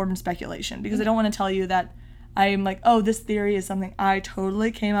informed speculation, because I don't want to tell you that I'm like, oh, this theory is something I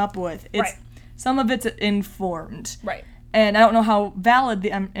totally came up with. Some of it's informed. Right. And I don't know how valid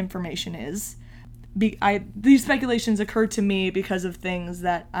the information is. These speculations occur to me because of things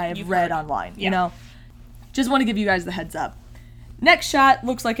that I've read online, you know? Just want to give you guys the heads up. Next shot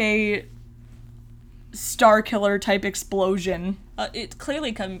looks like a Star Killer type explosion. It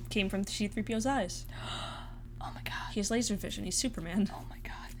clearly came from C-3PO's eyes. Oh my god. He has laser vision. He's Superman. Oh my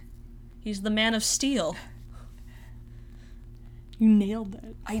god. He's the Man of Steel. You nailed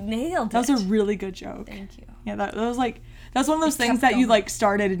it. I nailed it. That was a really good joke. Thank you. Yeah, that was like, that's one of those things that you, like,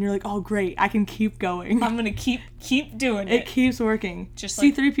 started and you're like, oh great, I can keep going. I'm gonna keep doing it. It keeps working. Just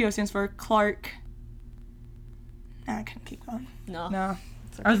like C-3PO stands for Clark. Nah, I couldn't keep going. No.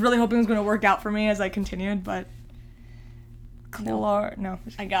 Okay. I was really hoping it was going to work out for me as I continued, but no.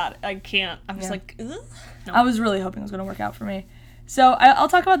 I got it. I can't. I was like, ugh. No. I was really hoping it was going to work out for me. So I'll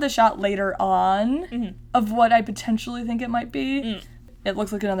talk about the shot later on of what I potentially think it might be. It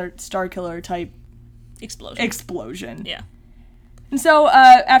looks like another Star Killer type explosion. Yeah. And so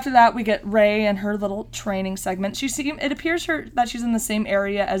after that, we get Rey and her little training segment. It appears that she's in the same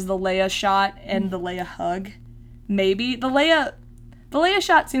area as the Leia shot and the Leia hug. Maybe the Leia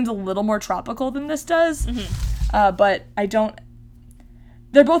shot seems a little more tropical than this does, but I don't.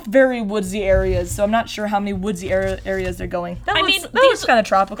 They're both very woodsy areas, so I'm not sure how many woodsy areas they're going. That looks kind of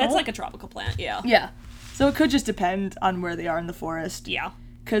tropical. That's like a tropical plant, yeah. Yeah, so it could just depend on where they are in the forest. Yeah.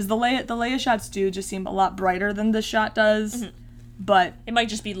 Because the Leia shots do just seem a lot brighter than this shot does, but it might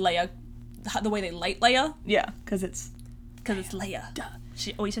just be Leia, the way they light Leia. Yeah, because it's Leia. Duh.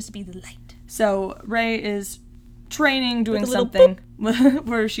 She always has to be the light. So Rey is training, doing something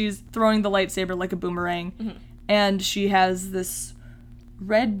where she's throwing the lightsaber like a boomerang, and she has this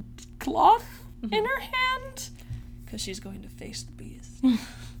red cloth in her hand. Because she's going to face the beast.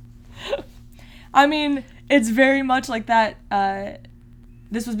 I mean, it's very much like that.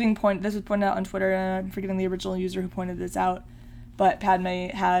 This was pointed out on Twitter, and I'm forgetting the original user who pointed this out. But Padme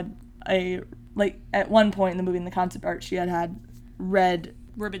had at one point in the movie, in the concept art, she had red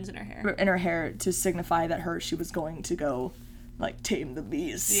Ribbons in her hair. In her hair to signify that she was going to go, tame the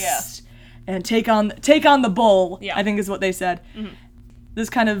beast. Yeah. And take on the bull. Yeah. I think is what they said. Mm-hmm. This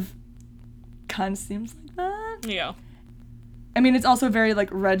kind of seems like that. Yeah. I mean, it's also very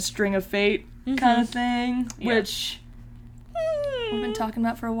red string of fate kind of thing, Yeah. which we've been talking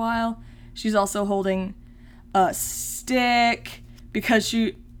about for a while. She's also holding a stick because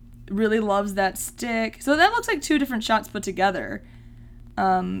she really loves that stick. So that looks like two different shots put together.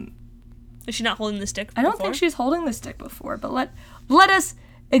 Is she not holding the stick I don't think she's holding the stick before, but let us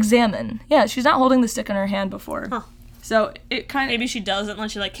examine. Yeah, she's not holding the stick in her hand before. Huh. So it kind of... Maybe she doesn't when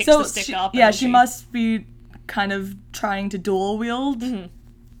she kicks the stick up. Yeah, she must be kind of trying to dual wield. Mm-hmm.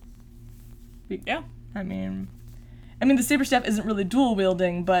 Yeah. I mean, the saber staff isn't really dual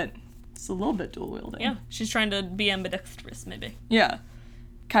wielding, but it's a little bit dual wielding. Yeah, she's trying to be ambidextrous, maybe. Yeah,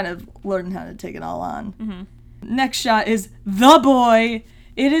 kind of learning how to take it all on. Mm-hmm. Next shot is the boy.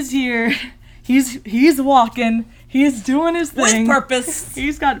 It is here. He's walking. He's doing his thing. With purpose.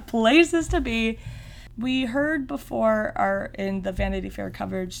 He's got places to be. We heard before in the Vanity Fair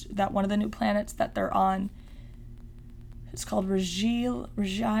coverage that one of the new planets that they're on, it's called Regili,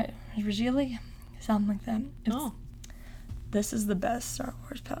 something like that. This is the best Star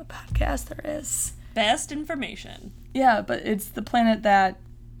Wars podcast there is. Best information. Yeah, but it's the planet that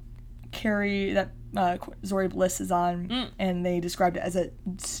Zori Bliss is on, and they described it as a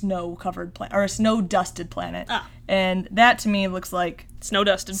snow-covered planet, or a snow-dusted planet. And that, to me, looks like...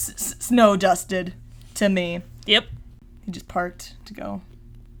 Snow-dusted. Snow-dusted to me. Yep. He just parked to go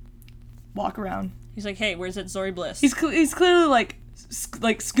walk around. He's like, hey, where's that Zori Bliss? He's clearly, like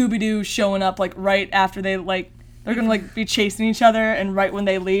Scooby-Doo showing up, right after they're gonna, be chasing each other, and right when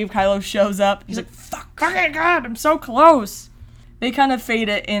they leave, Kylo shows up. He's like, fuck, okay, God, I'm so close. They kind of fade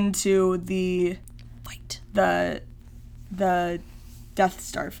it into the fight. The Death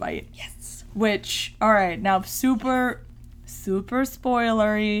Star fight. Yes. Which, alright, now super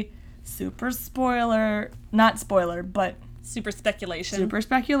spoilery, not spoiler, but super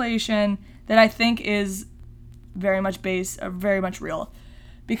speculation that I think is very much very much real.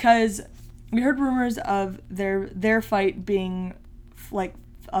 Because we heard rumors of their fight being like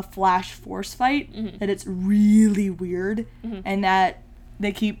a Flash Force fight, that it's really weird, and that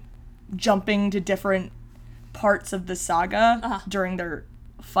they keep jumping to different parts of the saga during their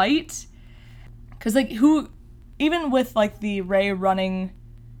fight. Because even with the Rey running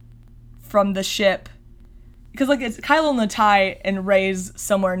from the ship, because it's Kylo Natai and Rey's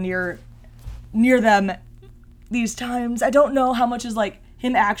somewhere near them these times. I don't know how much is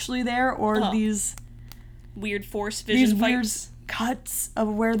him actually there or these weird Force vision fights. Weird cuts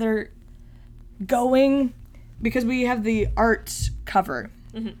of where they're going, because we have the art cover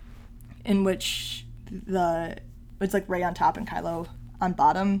in which it's Rey on top and Kylo on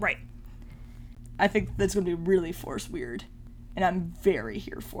bottom. Right. I think that's going to be really Force weird, and I'm very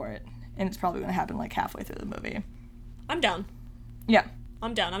here for it. And it's probably going to happen halfway through the movie. I'm down. Yeah.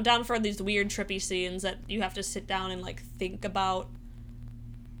 I'm down. I'm down for these weird trippy scenes that you have to sit down and think about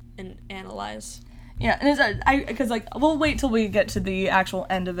and analyze. Yeah, and because we'll wait till we get to the actual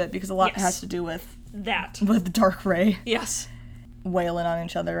end of it, because a lot has to do with with Dark Rey. Yes. Wailing on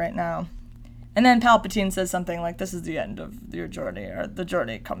each other right now. And then Palpatine says something like, "This is the end of your journey," or "The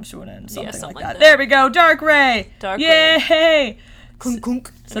journey comes to an end," something like that. There we go, Dark Rey! Yay! Kunk,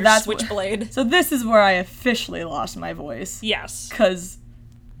 kunk. So that's Switchblade. So this is where I officially lost my voice. Yes. Because,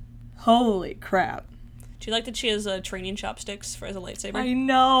 holy crap. Do you like that she has training chopsticks as a lightsaber? I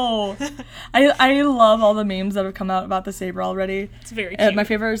know. I love all the memes that have come out about the saber already. It's very cute. My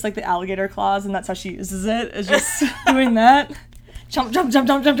favorite is the alligator claws, and that's how she uses it. Is just doing that. Jump, jump, jump,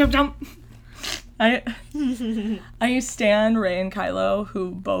 jump, jump, jump, jump. I stan Rey and Kylo, who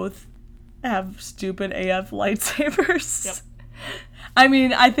both have stupid AF lightsabers. Yep. I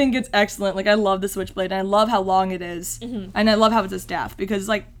mean, I think it's excellent. I love the Switchblade, and I love how long it is. And I love how it's a staff, because,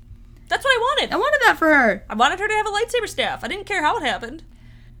 that's what I wanted. I wanted that for her. I wanted her to have a lightsaber staff. I didn't care how it happened.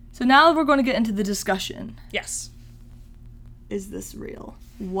 So now we're going to get into the discussion. Yes. Is this real?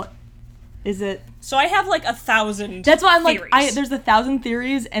 What is it? So I have 1,000 That's why I'm theories. there's 1,000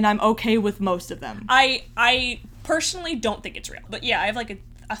 theories, and I'm okay with most of them. I personally don't think it's real. But yeah, I have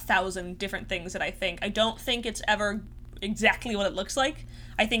 1,000 different things that I think. I don't think it's ever exactly what it looks like.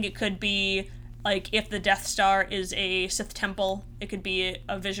 I think it could be Like, if the Death Star is a Sith temple, it could be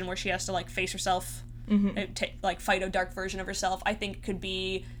a vision where she has to, like, face herself, fight a dark version of herself. I think it could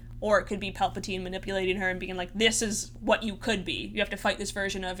be, or it could be Palpatine manipulating her and being like, this is what you could be. You have to fight this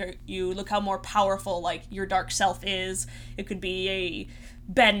version of you. Look how more powerful, like, your dark self is. It could be a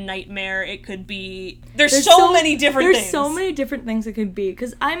Ben nightmare. It could be... There's so many different things. There's so many different things it could be,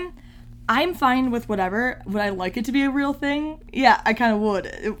 because I'm fine with whatever. Would I like it to be a real thing? Yeah, I kind of would.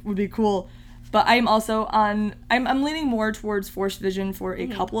 It would be cool. But I'm also I'm leaning more towards Force Vision for a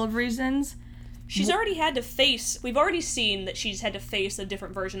couple of reasons. She's already had to face... We've already seen that she's had to face a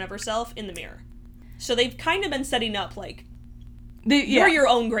different version of herself in the mirror. So they've kind of been setting up, like, you're your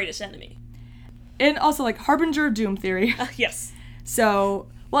own greatest enemy. And also, like, Harbinger of Doom theory. Yes. So,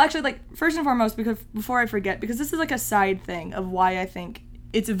 well, actually, like, first and foremost, because before I forget, because this is, like, a side thing of why I think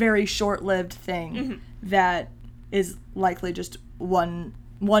it's a very short-lived thing that is likely just one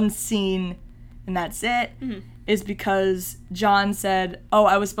scene and that's it, is because John said, oh,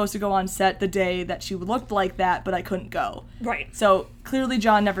 I was supposed to go on set the day that she looked like that, but I couldn't go. Right. So, clearly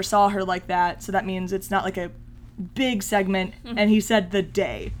John never saw her like that, so that means it's not like a big segment, and he said the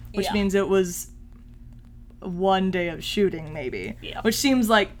day, which means it was one day of shooting, maybe. Yeah. Which seems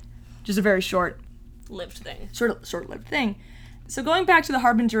like just a very Lived thing. Short-lived thing. So going back to the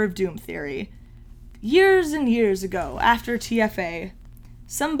Harbinger of Doom theory, years and years ago, after TFA,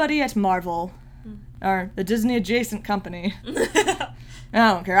 somebody at Marvel, or the Disney adjacent company, I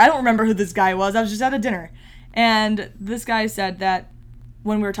don't care, I don't remember who this guy was, I was just at a dinner, and this guy said that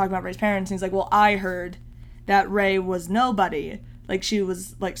when we were talking about Rey's parents, he's like, well, I heard that Rey was nobody, like she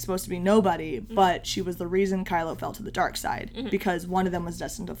was like supposed to be nobody, but she was the reason Kylo fell to the dark side, because one of them was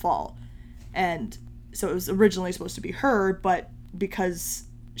destined to fall. And so it was originally supposed to be her, but because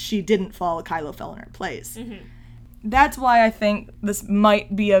she didn't fall, Kylo fell in her place. That's why I think this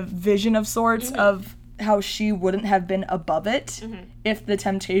might be a vision of sorts of how she wouldn't have been above it if the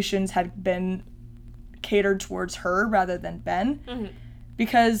temptations had been catered towards her rather than Ben.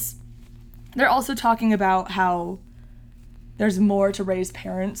 Because they're also talking about how there's more to Rey's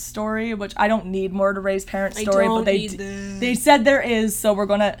parents' story, which I don't need more to Rey's parents' story, but they said there is, so we're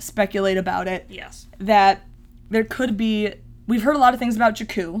going to speculate about it. Yes. That there could be... We've heard a lot of things about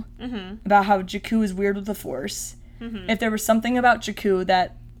Jakku, about how Jakku is weird with the Force. If there was something about Jakku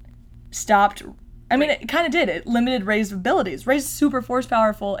that stopped... I mean, it kind of did. It limited Rey's abilities. Rey's super Force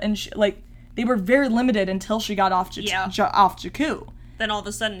powerful, and they were very limited until she got off Jakku. Then all of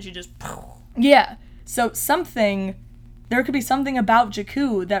a sudden she just... Yeah. So there could be something about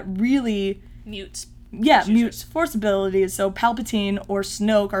Jakku that really... Mutes Force abilities, so Palpatine or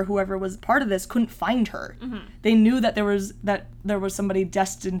Snoke or whoever was part of this couldn't find her. They knew that there was somebody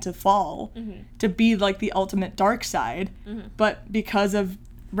destined to fall, to be like the ultimate dark side, but because of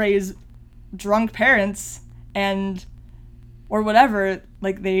Rey's drunk parents or whatever,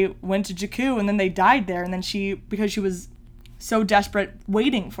 like they went to Jakku and then they died there, and then because she was so desperate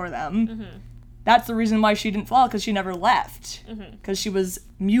waiting for them, that's the reason why she didn't fall, because she never left, because she was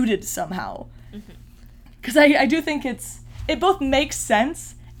muted somehow. Because I do think it both makes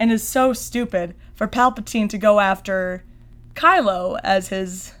sense and is so stupid for Palpatine to go after Kylo as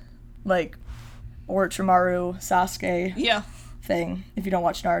his, like, Orochimaru Sasuke thing. If you don't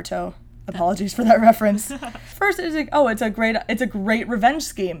watch Naruto, apologies for that reference. First, it's like, oh, it's a great revenge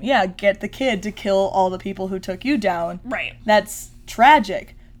scheme. Yeah, get the kid to kill all the people who took you down. Right. That's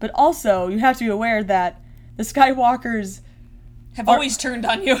tragic. But also, you have to be aware that the Skywalkers... Have always turned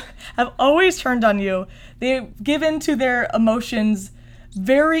on you. They give in to their emotions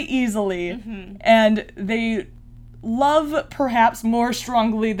very easily, and they love perhaps more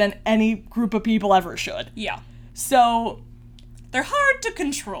strongly than any group of people ever should. Yeah. So... They're hard to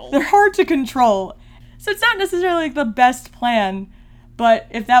control. So it's not necessarily like the best plan, but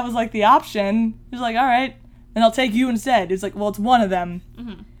if that was like the option, it's like, all right, then I'll take you instead. It's like, well, it's one of them.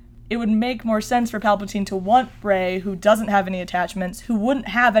 It would make more sense for Palpatine to want Rey, who doesn't have any attachments, who wouldn't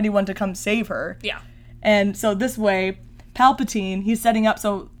have anyone to come save her. Yeah. And so this way, Palpatine, he's setting up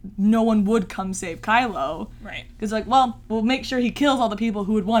so no one would come save Kylo. Right. Because, like, well, we'll make sure he kills all the people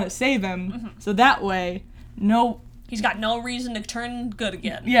who would want to save him, so that way, he's got no reason to turn good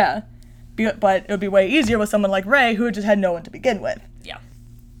again. Yeah. But it would be way easier with someone like Rey, who just had no one to begin with. Yeah.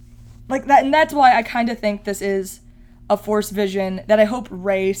 Like that, and that's why I kind of think this is a Force vision that I hope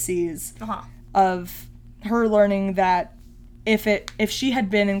Rey sees of her learning that if she had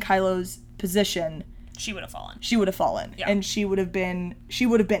been in Kylo's position, she would have fallen. Yeah. And she would have been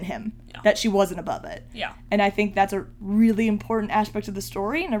him. Yeah. That she wasn't above it. Yeah. And I think that's a really important aspect of the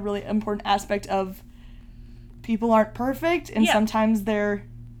story, and a really important aspect of people aren't perfect, and sometimes they're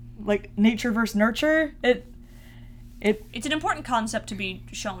like nature versus nurture. It's an important concept to be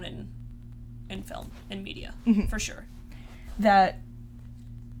shown in film, in media, for sure. That,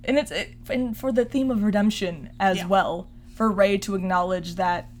 and for the theme of redemption as well, for Rey to acknowledge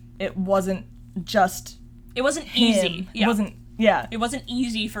that it wasn't just It wasn't him. easy. It wasn't, yeah. It wasn't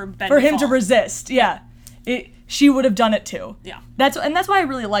easy for Ben For him to fall. resist, yeah. She would have done it too. Yeah. That's why I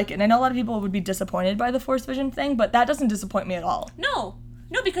really like it. And I know a lot of people would be disappointed by the Force Vision thing, but that doesn't disappoint me at all. No,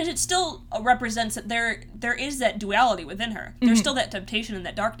 because it still represents that there is that duality within her. There's still that temptation and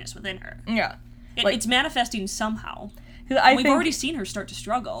that darkness within her. Yeah. It's manifesting somehow. We've Already seen her start to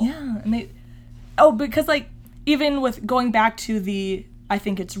struggle. Yeah, and because like even with going back to the I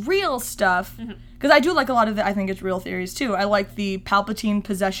think it's real stuff, because I do like a lot of the I think it's real theories too. I like the Palpatine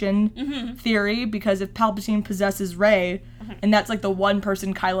possession theory, because if Palpatine possesses Rey, and that's like the one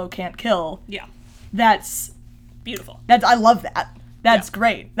person Kylo can't kill, Yeah. that's Beautiful. I love that. That's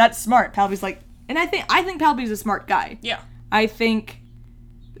great. That's smart. Palpatine's like, and I think Palpatine's a smart guy. Yeah. I think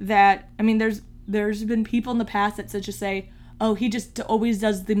that, I mean, there's been people in the past that just say, oh, he just always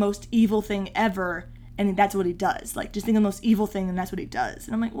does the most evil thing ever, and that's what he does. Like, just think of the most evil thing, and that's what he does.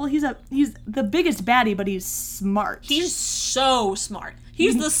 And I'm like, well, he's the biggest baddie, but he's smart. He's so smart.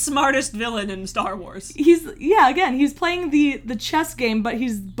 He's the smartest villain in Star Wars. He's playing the chess game, but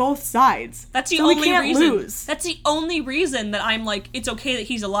he's both sides. That's the so only he can't reason. lose. That's the only reason that I'm like, it's okay that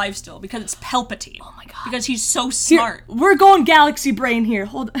he's alive still, because it's Palpatine. Oh my God. Because he's so Here, smart. we're going galaxy brain here.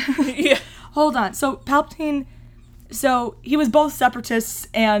 Yeah. Hold on. So Palpatine, he was both Separatists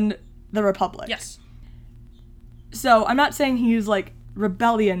and the Republic. Yes. So I'm not saying he's like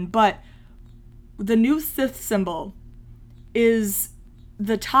rebellion, but the new Sith symbol is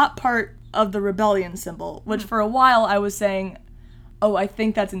the top part of the rebellion symbol, which for a while I was saying, oh, I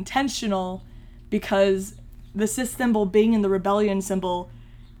think that's intentional, because the Sith symbol being in the rebellion symbol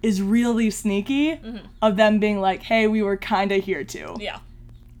is really sneaky, of them being like, hey, we were kind of here too. Yeah.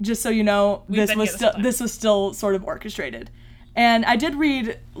 Just so you know, We've been here this was still sort of orchestrated. And I did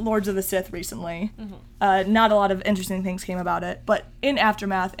read Lords of the Sith recently. Not a lot of interesting things came about it, but in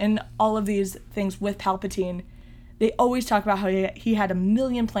Aftermath and all of these things with Palpatine, they always talk about how he had a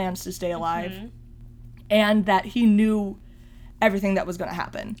million plans to stay alive, and that he knew everything that was going to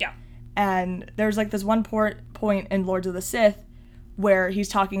happen. Yeah. And there's like this one point in Lords of the Sith where he's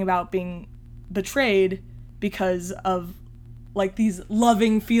talking about being betrayed because of like these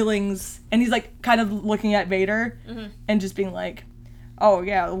loving feelings, and he's like kind of looking at Vader and just being like, oh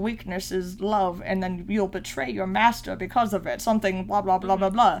yeah, the weakness is love, and then you'll betray your master because of it, something blah blah blah blah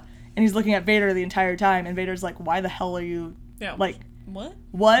blah. And he's looking at Vader the entire time, and Vader's like, why the hell are you like,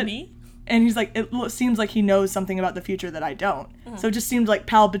 what Me? And he's like, it seems like he knows something about the future that I don't. So it just seems like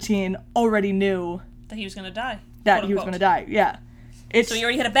Palpatine already knew That he was gonna die. that he was going to die. Yeah. So he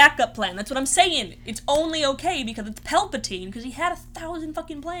already had a backup plan. That's what I'm saying. It's only okay because it's Palpatine, because he had 1,000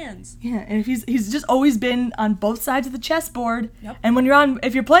 fucking plans. Yeah, and if he's just always been on both sides of the chessboard. Yep. And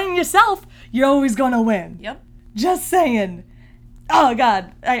if you're playing yourself, you're always gonna win. Yep. Just saying. Oh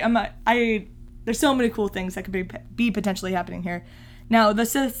God, there's so many cool things that could be potentially happening here. Now, the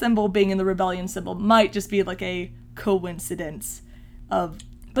Sith symbol being in the rebellion symbol might just be like a coincidence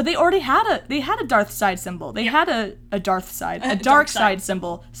but they already had a Darth side symbol. They had a dark side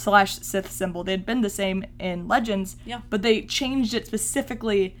symbol / Sith symbol. They had been the same in Legends. Yeah. But they changed it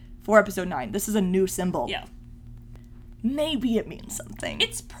specifically for Episode 9. This is a new symbol. Yeah. Maybe it means something.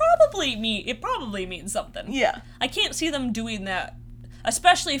 It probably means something. Yeah. I can't see them doing that,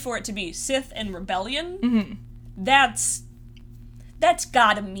 especially for it to be Sith and Rebellion. That's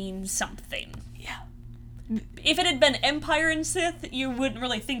gotta mean something. Yeah. If it had been Empire and Sith, you wouldn't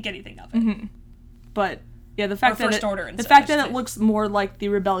really think anything of it. But yeah, the fact Or that First Order and the Sith, fact I that should it looks more like the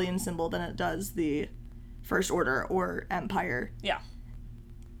rebellion symbol than it does the First Order or Empire, Yeah.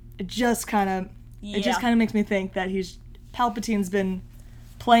 it just kind of makes me think that Palpatine's been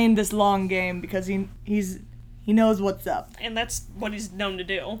playing this long game because he knows what's up. And that's what he's known to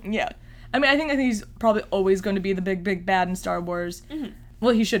do. Yeah. I mean, I think he's probably always going to be the big bad in Star Wars.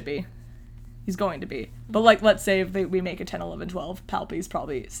 Well, he should be. He's going to be. But, like, let's say if we make a 10, 11, 12, Palpy's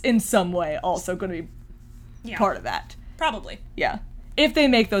probably, in some way, also going to be part of that. Probably. Yeah. If they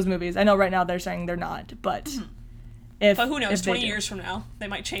make those movies. I know right now they're saying they're not, but... But who knows, 20 years from now, they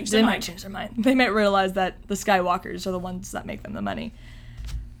might change their They mind. might change their mind. They might realize that the Skywalkers are the ones that make them the money.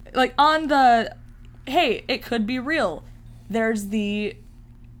 Like, on the... Hey, it could be real. There's the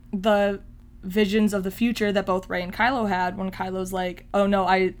visions of the future that both Rey and Kylo had when Kylo's like, oh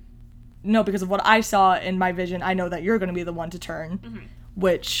no, because of what I saw in my vision, I know that you're going to be the one to turn.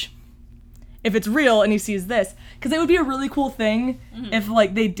 Which, if it's real and he sees this, because it would be a really cool thing if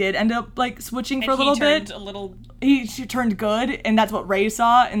like they did end up like switching for a little bit. She turned good, and that's what Rey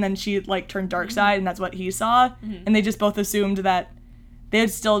saw, and then she like turned dark side, and that's what he saw, and they just both assumed that they'd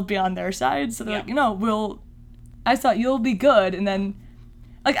still be on their side. So they're like, I thought you'll be good, and then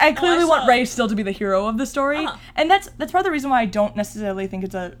like I clearly want Rey still to be the hero of the story, and that's part of the reason why I don't necessarily think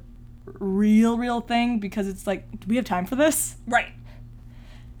it's a real thing, because it's like, do we have time for this? Right.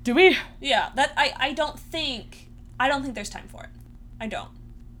 Do we? Yeah, that I don't think there's time for it. I don't.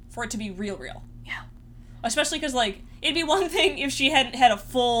 For it to be real. Yeah. Especially because, like, it'd be one thing if she hadn't had a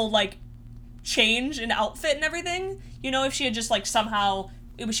full, like, change in outfit and everything. You know, if she had just, like, somehow,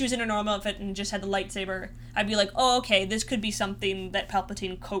 she was in her normal outfit and just had the lightsaber, I'd be like, oh, okay, this could be something that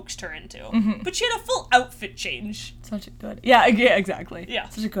Palpatine coaxed her into. Mm-hmm. But she had a full outfit change. Such a good... Yeah, exactly. Yeah.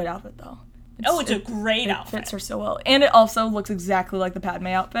 Such a good outfit, though. It's a great outfit. It fits her so well. And it also looks exactly like the Padme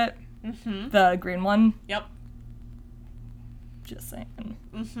outfit. Mm-hmm. The green one. Yep. Just saying.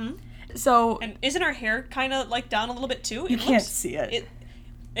 Mm-hmm. So... And isn't her hair kind of, like, down a little bit, too? You can't see it.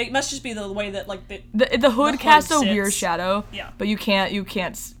 It must just be the way that, like, the hood casts a sits. weird shadow. Yeah. But you can't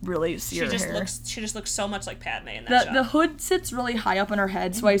really see her hair. She just looks so much like Padme in that shot. The hood sits really high up in her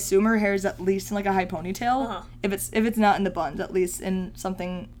head, so I assume her hair is at least in, like, a high ponytail. Uh-huh. If it's not in the buns, at least in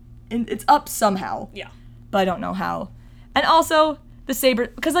something... It's up somehow. Yeah. But I don't know how. And also, the saber...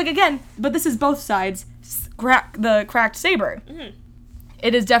 Because, like, again, but this is both sides. The cracked saber. Mm-hmm.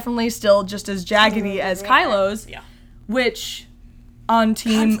 It is definitely still just as jaggedy as Kylo's. Yeah. Which, on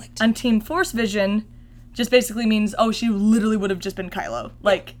Team Force Vision, just basically means, she literally would have just been Kylo.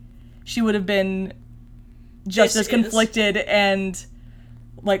 Like, she would have been just as conflicted, and,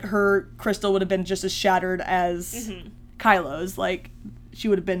 like, her crystal would have been just as shattered as Kylo's. Like... She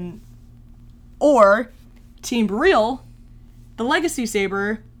would have been, or Team Real, the Legacy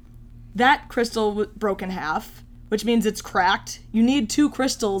Saber, that crystal broke in half, which means it's cracked. You need 2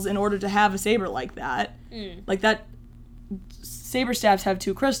 crystals in order to have a saber like that. Like that, saber staffs have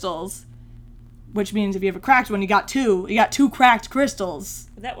 2 crystals, which means if you have a cracked one, you got 2 cracked crystals.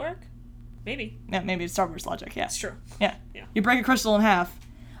 Would that work? Maybe. Yeah, maybe it's Star Wars logic, yeah. It's true. Yeah. You break a crystal in half.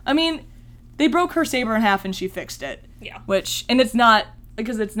 I mean, they broke her saber in half and she fixed it. Yeah. And it's not...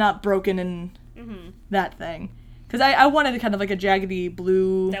 Because it's not broken in that thing. Because I wanted kind of like a jaggedy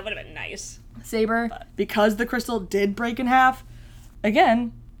blue... That would have been nice. Saber. But. Because the crystal did break in half.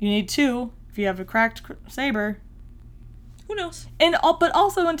 Again, you need 2 if you have a cracked saber. Who knows? But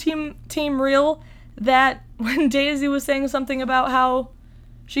also in Team Real, that when Daisy was saying something about how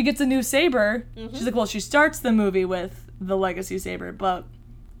she gets a new saber, she's like, well, she starts the movie with the Legacy Saber, but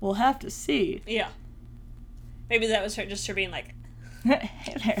we'll have to see. Yeah. Maybe that was her being like...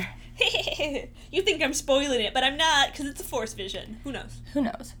 Hey there. You think I'm spoiling it, but I'm not, because it's a Force Vision. Who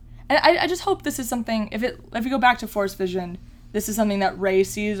knows? And I just hope this is something, if you go back to Force Vision, this is something that Rey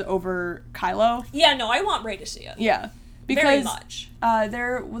sees over Kylo. Yeah, no, I want Rey to see it. Yeah. Because, very much.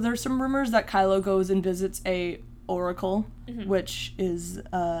 There's some rumors that Kylo goes and visits a oracle, which is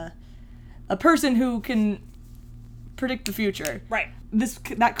a person who can predict the future. Right.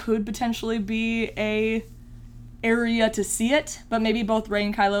 That could potentially be a area to see it, but maybe both Rey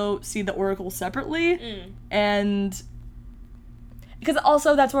and Kylo see the oracle separately, and because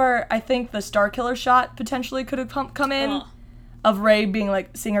also that's where I think the Starkiller shot potentially could have come in, of Rey being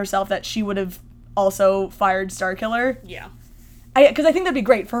like seeing herself that she would have also fired Starkiller. Yeah. Because I think that'd be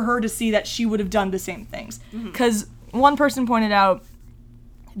great for her to see that she would have done the same things. Because one person pointed out,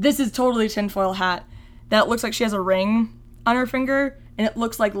 this is totally tinfoil hat, that it looks like she has a ring on her finger, and it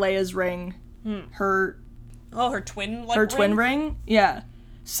looks like Leia's ring. Her twin twin ring? Yeah.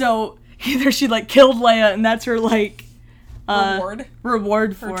 So either she like killed Leia and that's her like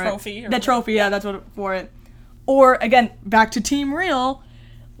reward for her trophy. The trophy, yeah, that's what for it. Or again, back to Team Real,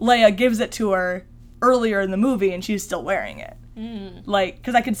 Leia gives it to her earlier in the movie and she's still wearing it. Like,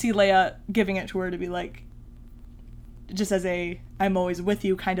 because I could see Leia giving it to her to be like, just as a I'm always with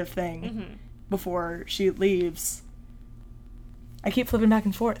you kind of thing before she leaves. I keep flipping back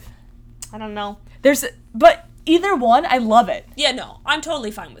and forth. I don't know. But either one, I love it. Yeah, no, I'm totally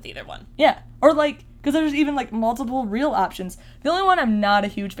fine with either one. Yeah, or like, because there's even like multiple real options. The only one I'm not a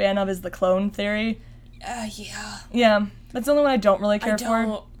huge fan of is the clone theory. Yeah. Yeah, that's the only one I don't really care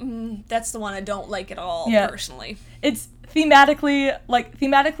for. That's the one I don't like at all, personally. It's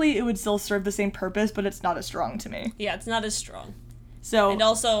thematically, it would still serve the same purpose, but it's not as strong to me. Yeah, it's not as strong. So. And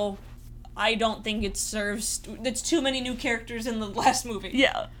also, I don't think it serves, it's too many new characters in the last movie.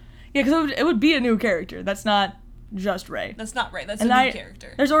 Yeah. Yeah, because it would be a new character. That's not just Rey. That's not Rey. That's a new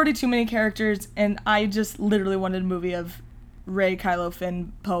character. There's already too many characters, and I just literally wanted a movie of Rey, Kylo,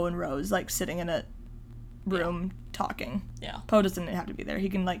 Finn, Poe, and Rose, like, sitting in a room talking. Yeah. Poe doesn't have to be there. He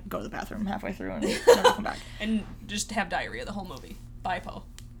can, like, go to the bathroom halfway through and never come back. And just have diarrhea the whole movie. Bye, Poe.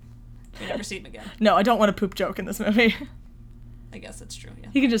 We never see him again. No, I don't want a poop joke in this movie. I guess that's true, yeah.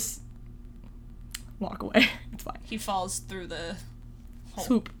 He can just walk away. It's fine. He falls through the hole.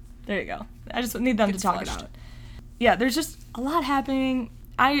 Swoop. There you go. I just need them Gets to talk flushed. it out. Yeah, there's just a lot happening.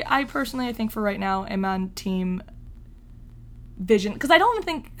 I personally, I think for right now, am on team Vision. Because I don't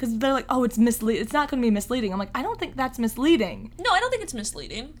think, because they're like, oh, it's misleading. It's not going to be misleading. I'm like, I don't think that's misleading. No, I don't think it's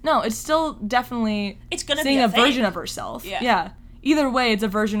misleading. No, it's still definitely It's gonna seeing be a a thing. version of herself. Yeah. Either way, it's a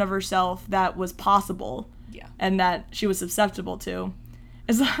version of herself that was possible. Yeah. And that she was susceptible to.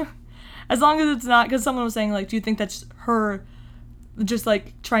 As long as it's not, because someone was saying, like, do you think that's her just,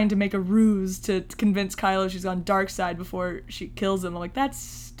 like, trying to make a ruse to convince Kylo she's on dark side before she kills him? I'm like, that's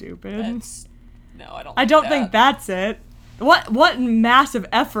stupid. No, I don't. I don't think that's it. What massive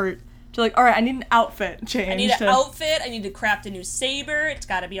effort to, like, all right, I need an outfit change. I need an outfit. I need to craft a new saber. It's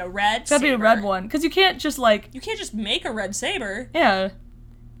got to be a red. It's gotta be a red one, because you can't just, like, You can't just make a red saber. yeah.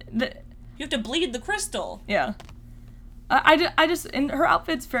 You have to bleed the crystal. Yeah. I just, and her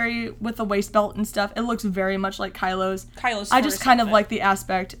outfit's very, with the waist belt and stuff, it looks very much like Kylo's. Kylo's. I just first kind of outfit. like the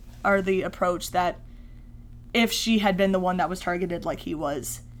aspect, or the approach that if she had been the one that was targeted like he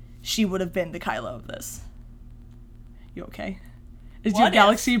was, she would have been the Kylo of this. You okay? Is your What if?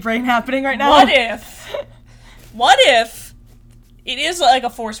 galaxy brain happening right now? What if it is like a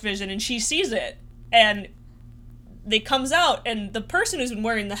force vision and she sees it and it comes out and the person who's been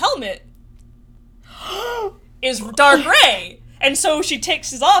wearing the helmet is Dark Rey. And so she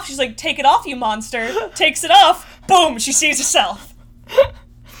takes it off. She's like, take it off, you monster. Takes it off. Boom, she sees herself.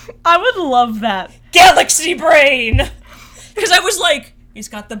 I would love that. Galaxy brain! Because I was like, he's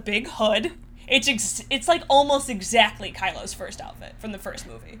got the big hood. It's like almost exactly Kylo's first outfit from the first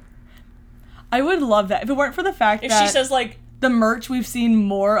movie. I would love that. If it weren't for the fact If that she says like, the merch, we've seen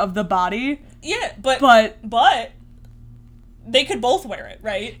more of the body, yeah, but they could both wear it,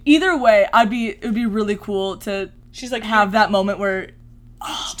 right? either way, it would be really cool to She's like, have that moment where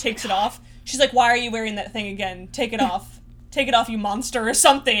she takes it off. She's like, why are you wearing that thing again? Take it off. Take it off, you monster, or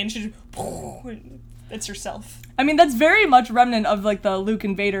something. And she just, it's herself. I mean, that's very much remnant of, like, the Luke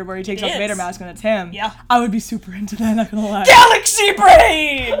and Vader where he takes It off the Vader is. mask and it's him. Yeah. I would be super into that, not gonna lie. Galaxy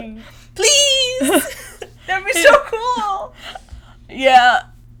brain! Please! That'd be so cool! Yeah.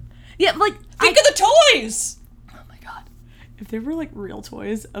 Yeah, like, Think of the toys! oh my god. If there were, like, real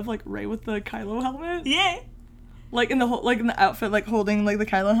toys of, like, Rey with the Kylo helmet. Yeah. Like, in the outfit, like, holding, like, the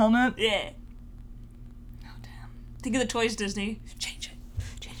Kylo helmet. Yeah. Oh, damn. Think of the toys, Disney. Change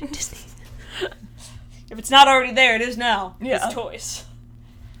it, Disney. If it's not already there, it is now. Yeah. It's toys.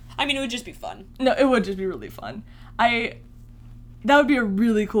 I mean, it would just be fun. No, it would just be really fun. That would be a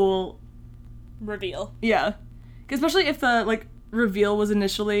really cool, Reveal. yeah. Especially if the, like, reveal was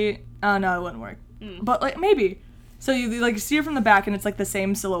initially, oh no, it wouldn't work. But, like, maybe. So you, like, see her from the back and it's, like, the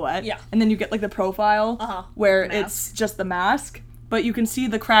same silhouette. Yeah. And then you get, like, the profile where Mask. it's just the mask, but you can see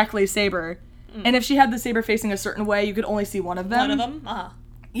the crackly saber. And if she had the saber facing a certain way, you could only see one of them. One of them?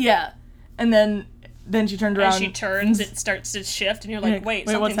 Yeah. And then she turned around. As she turns, it starts to shift, and you're like, wait,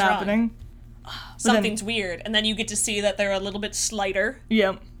 something's what's wrong. happening? Something's weird. And then you get to see that they're a little bit slighter. Yeah.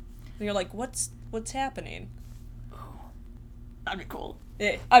 And you're like, what's happening? That'd be cool.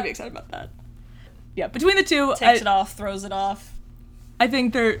 Yeah. I'd be excited about that. Yeah, between the two, Takes it off, throws it off. I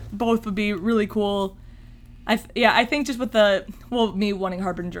think they're both would be really cool. I think just with me wanting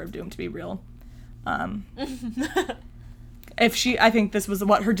Harbinger of Doom to be real. I think this was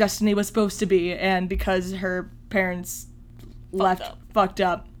what her destiny was supposed to be, and because her parents fucked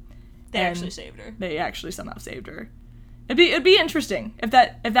up, They and actually saved her. They actually somehow saved her. It'd be interesting if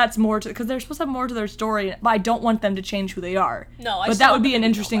that's more to, because they're supposed to have more to their story, but I don't want them to change who they are. No, I but still that would want be them an to be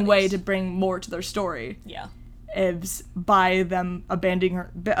interesting way nobodies. to bring more to their story. Yeah. Is by them abandoning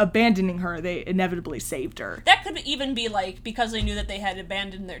her, they inevitably saved her. That could even be like, because they knew that they had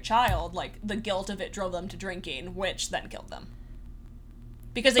abandoned their child, like, the guilt of it drove them to drinking, which then killed them.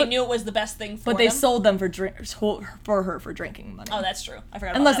 Because they knew it was the best thing for them. But they sold them for her for drinking money. Oh, that's true. I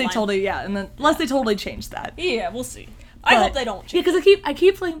forgot about Unless that they line. unless they totally changed that. Yeah, we'll see. I hope they don't Yeah, change. because I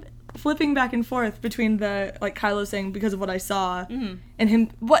keep flipping back and forth between the, like, Kylo saying because of what I saw, and him.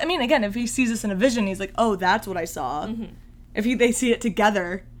 What I mean, again, if he sees this in a vision, he's like, oh, that's what I saw. If they see it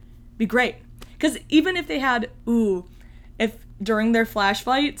together, be great. Because even if they had, if during their flash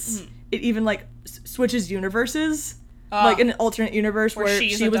fights, it even, like, switches universes. Like in an alternate universe where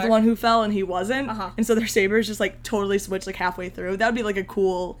she was the one who fell and he wasn't, and so their sabers just, like, totally switched, like, halfway through. That would be, like, a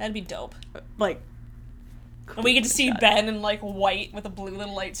cool, That'd be dope. like, And we get to see Ben in, like, white with a blue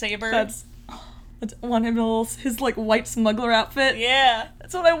little lightsaber. That's I want him in his like white smuggler outfit. Yeah.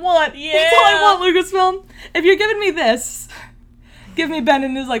 That's what I want. Yeah. That's all I want, Lucasfilm. If you're giving me this, give me Ben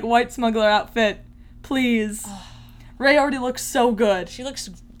in his like white smuggler outfit, please. Rey already looks so good. She looks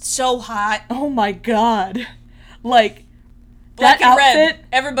so hot. Oh my god. Like Black that and outfit. red.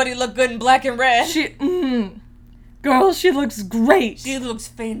 Everybody look good in black and red. Girl, she looks great. She looks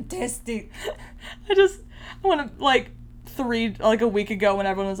fantastic. I want to like a week ago when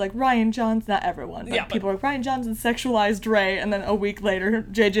everyone was like, Rian Johnson, not everyone, but people were like, Rian Johnson sexualized Rey, and then a week later,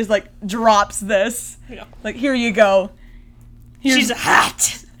 JJ's like, drops this. Yeah. Like, here you go. She's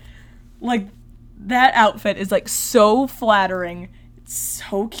hot. Like, that outfit is, like, so flattering. It's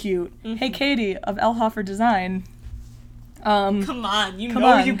so cute. Mm-hmm. Hey, Katie of Elhofer Design. Come on, you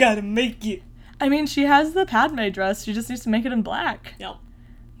know you gotta make it. I mean, she has the Padme dress. She just needs to make it in black. Yep.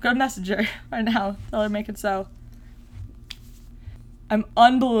 Go message her right now. Tell her to make it so. I'm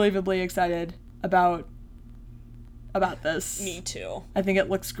unbelievably excited about this. Me too. I think it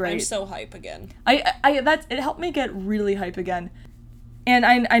looks great. I'm so hype again. It helped me get really hype again. And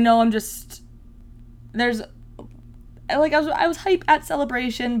I know I'm just there's like I was hype at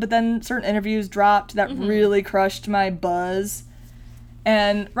Celebration, but then certain interviews dropped that really crushed my buzz.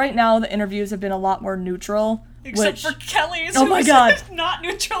 And right now the interviews have been a lot more neutral. Except for Kelly's. Oh my god. Not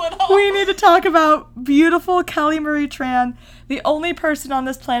neutral at all. We need to talk about beautiful Kelly Marie Tran, the only person on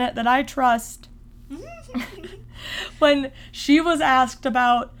this planet that I trust. When she was asked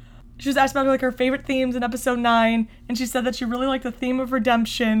about like her favorite themes in episode 9, and she said that she really liked the theme of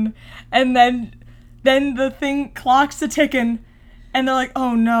redemption, and then the thing clocks a ticking, and they're like,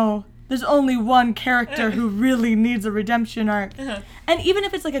 oh no, there's only one character who really needs a redemption arc. And even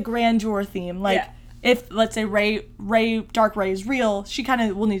if it's like a grandeur theme, like if, let's say, Dark Rey is real, she kind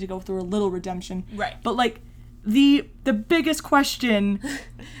of will need to go through a little redemption. Right. But, like, the biggest question,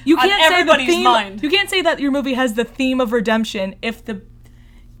 you on can't say everybody's the theme, mind. You can't say that your movie has the theme of redemption if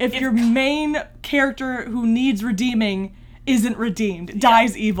your main character who needs redeeming isn't redeemed,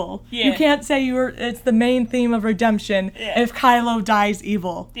 dies evil. Yeah. You can't say it's the main theme of redemption if Kylo dies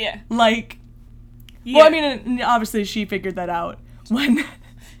evil. Yeah. Like, well, I mean, obviously she figured that out when...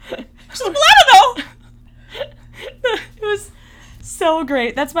 She's like, well, I don't know. It was so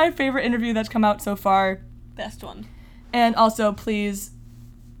great. That's my favorite interview that's come out so far. Best one. And also, please,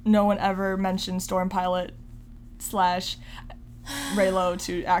 no one ever mention Storm Pilot / Reylo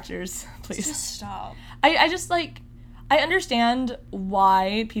to actors. Please. Just stop. I just, like, I understand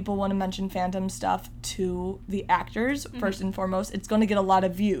why people want to mention Phantom stuff to the actors, first and foremost. It's going to get a lot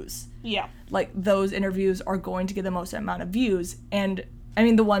of views. Yeah. Like, those interviews are going to get the most amount of views. And I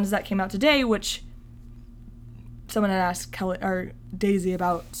mean, the ones that came out today, which someone had asked Daisy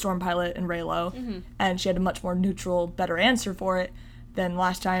about Storm Pilot and Reylo, and she had a much more neutral, better answer for it than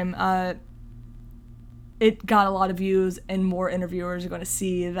last time. It got a lot of views, and more interviewers are going to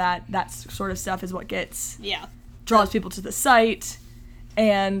see that sort of stuff is what draws people to the site,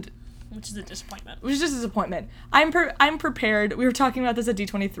 and which is a disappointment. Which is just a disappointment. I'm prepared. We were talking about this at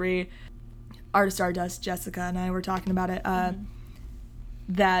D23. Artist Stardust, Jessica, and I were talking about it.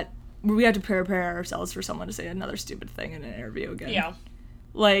 That we had to prepare ourselves for someone to say another stupid thing in an interview again. Yeah.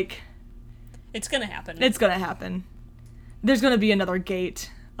 Like, it's gonna happen. It's gonna happen. There's gonna be another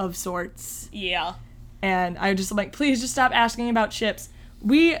gate of sorts. Yeah. And I'm just like, please just stop asking about ships.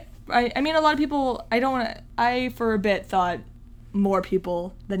 I mean, a lot of people, I for a bit thought more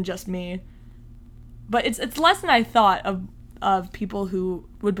people than just me. But it's less than I thought of people who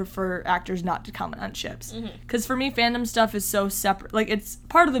would prefer actors not to comment on ships. Because for me, fandom stuff is so separate. Like, it's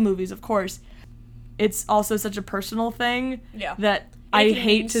part of the movies, of course. It's also such a personal thing that I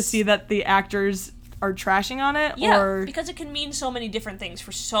hate to see that the actors are trashing on it. Yeah, because it can mean so many different things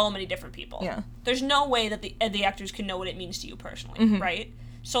for so many different people. Yeah. There's no way that the actors can know what it means to you personally, right?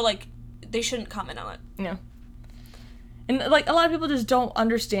 So, like, they shouldn't comment on it. Yeah. And, like, a lot of people just don't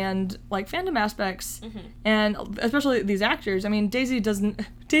understand, like, fandom aspects, and especially these actors. I mean, Daisy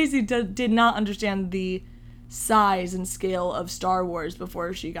did not understand the size and scale of Star Wars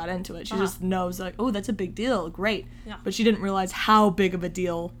before she got into it. She just knows, like, oh, that's a big deal, great. Yeah. But she didn't realize how big of a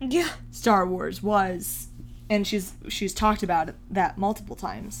deal Star Wars was, and she's talked about that multiple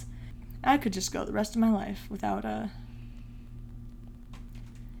times. I could just go the rest of my life without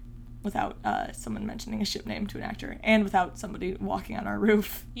someone mentioning a ship name to an actor, and without somebody walking on our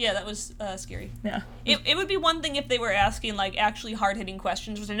roof. Yeah, that was scary. Yeah. It would be one thing if they were asking, like, actually hard-hitting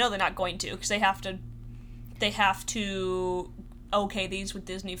questions, which I know they're not going to, because they have to okay these with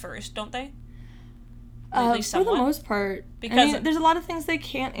Disney first, don't they? At least for the most part. Because there's a lot of things they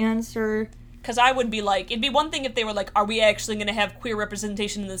can't answer Because I would be like, it'd be one thing if they were like, are we actually going to have queer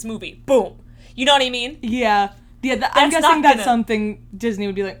representation in this movie? Boom. You know what I mean? Yeah. Yeah, I'm That's guessing not that's gonna- something Disney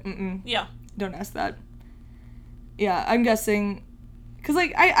would be like, Yeah. don't ask that. Yeah, I'm guessing... Because,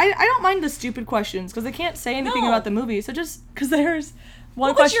 like, I don't mind the stupid questions, because they can't say anything No. about the movie, so just... Because there's one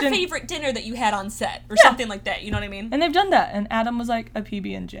What was question... your favorite dinner that you had on set? Or Yeah. something like that, you know what I mean? And they've done that, and Adam was like, a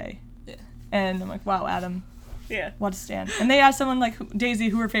PB&J. Yeah. And I'm like, wow, Adam, Yeah. what a stand. And they asked someone, like, Daisy,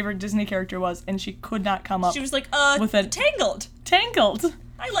 who her favorite Disney character was, and she could not come up She was like, with a- Tangled. Tangled.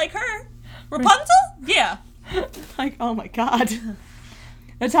 I like her. Rapunzel? Yeah. Like, oh my god.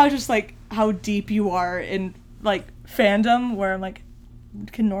 That's how just, like, how deep you are in, like, fandom, where I'm like,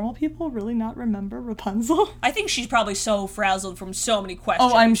 can normal people really not remember Rapunzel? I think she's probably so frazzled from so many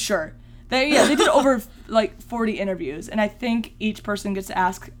questions. Oh, I'm sure. They did over, like, 40 interviews, and I think each person gets to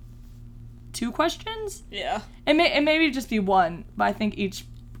ask 2 questions? Yeah. It may maybe just be 1, but I think each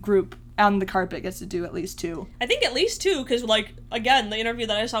group on the carpet gets to do at least 2. I think at least 2, because, like, again, the interview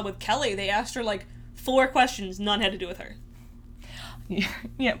that I saw with Kelly, they asked her, like, 4 questions, none had to do with her.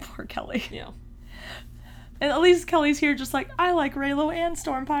 Yeah, poor Kelly. Yeah. And at least Kelly's here just like, I like Raylo and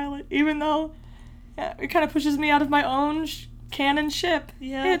Stormpilot, even though it kind of pushes me out of my own canon ship.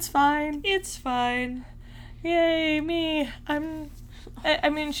 Yeah. It's fine. It's fine. Yay, me. I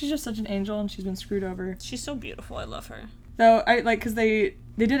mean, she's just such an angel, and she's been screwed over. She's so beautiful. I love her. So, because they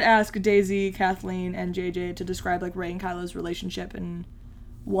did ask Daisy, Kathleen, and JJ to describe, like, Ray and Kylo's relationship in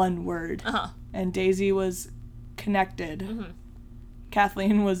 1 word. Uh-huh. And Daisy was connected. Mm-hmm.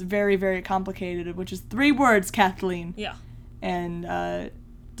 Kathleen was very, very complicated, which is 3 words, Kathleen. Yeah. And,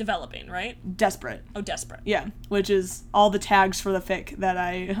 Developing, right? desperate. Oh, desperate. Yeah, which is all the tags for the fic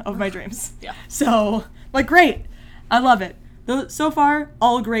of my dreams. Yeah. So, like, great. I love it. So far,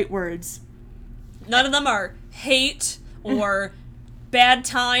 all great words. None of them are hate or bad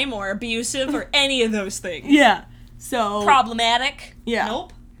time or abusive or any of those things. Yeah. So Problematic. Yeah.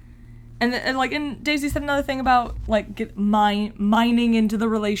 Nope. and Daisy said another thing about like mining into the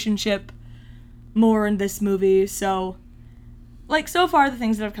relationship more in this movie. So, like, so far the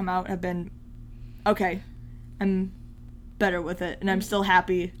things that have come out have been okay. I'm better with it, and I'm still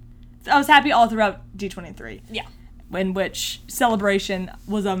happy. I was happy all throughout D23. Yeah. In which Celebration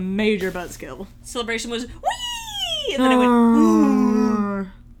was a major buzzkill. Celebration was wee, and then it went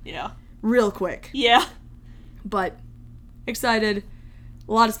yeah, real quick. yeah. But excited.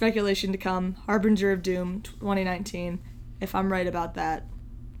 A lot of speculation to come. Harbinger of Doom 2019. If I'm right about that,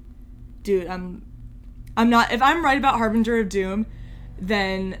 dude, I'm not. If I'm right about Harbinger of Doom,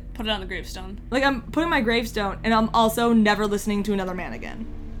 then Put it on the gravestone. like I'm putting my gravestone, and I'm also never listening to Another Man again.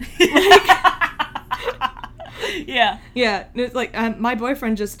 Yeah. Yeah, it's like my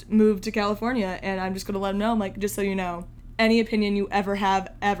boyfriend just moved to California, and I'm just gonna let him know. I'm like, just so you know, any opinion you ever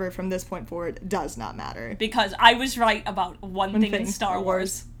have ever from this point forward does not matter. Because I was right about one thing in Star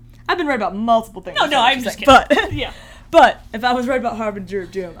Wars. I've been right about multiple things. No, I'm just kidding. But Yeah. but if I was right about Harbinger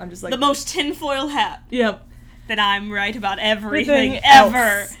of Doom, I'm just like, The most tinfoil hat. yep. Then I'm right about everything Everything ever.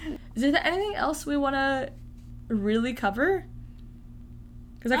 else. Is there anything else we want to really cover?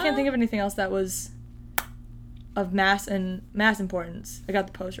 Because I can't think of anything else that was of mass importance. I got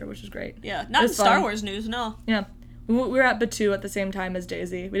the poster, which was great. Yeah, It not in was Star fun. Wars news, no. Yeah. We were at Batu at the same time as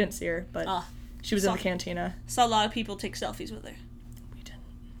Daisy. We didn't see her, but Ah, she was in saw- the cantina. Saw a lot of people take selfies with her. We didn't.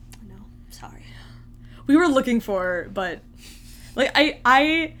 No, sorry. We were looking for her, but like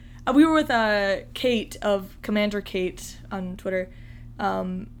we were with Kate of Commander Kate on Twitter,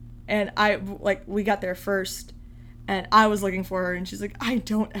 and we got there first, and I was looking for her, and she's like, I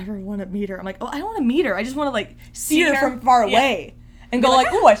don't ever want to meet her. I'm like, oh, I don't want to meet her. I just want to like see her from far Yeah. away and go Be like,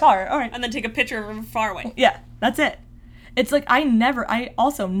 like, oh, I saw her. All right. And then take a picture of her from far away. Yeah, that's it. It's like I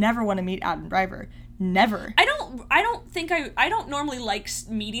also never want to meet Adam Driver. Never. I don't normally like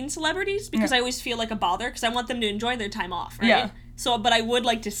meeting celebrities because I always feel like a bother because I want them to enjoy their time off, right? Yeah. So, but I would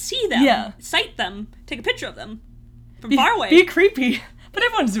like to see them, Yeah. sight them, take a picture of them from far away. Be creepy. But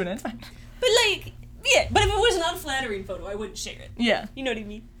everyone's doing it. It's fine. But like, yeah, but if it was an unflattering photo, I wouldn't share it. Yeah. You know what I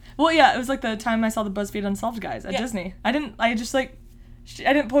mean? Well, yeah, it was like the time I saw the BuzzFeed Unsolved guys at Yeah. Disney. I didn't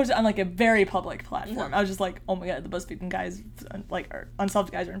post it on like a very public platform. No. I was just like, oh my god, the BuzzFeed guys, like,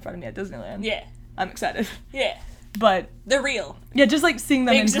 Unsolved guys are in front of me at Disneyland. Yeah. I'm excited. Yeah. But They're real. yeah, just like seeing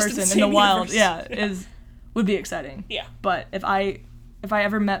them They in exist in the person in the same wild, universe. yeah, would be exciting. Yeah. But if I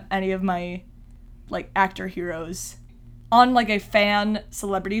ever met any of my like actor heroes on like a fan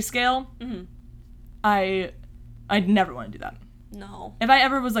celebrity scale, Mhm. I'd never want to do that. No. If I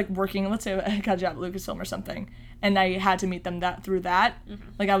ever was, like, working, let's say I got a job at Lucasfilm or something, and I had to meet them through that,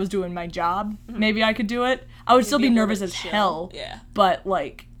 like, I was doing my job, maybe I could do it. I would still be be a little nervous bit as chill. hell. Yeah. But,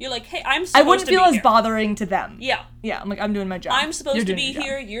 like... You're like, hey, I'm supposed I wouldn't to be feel as here. bothering to them. Yeah. Yeah, I'm like, I'm doing my job. I'm supposed You're to doing be your job.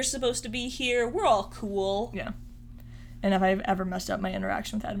 here. You're supposed to be here. We're all cool. Yeah. And if I ever messed up my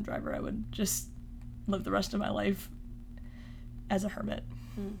interaction with Adam Driver, I would just live the rest of my life as a hermit.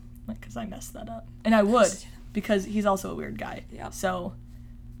 Like, because I messed that up. And I would, because he's also a weird guy. Yep. So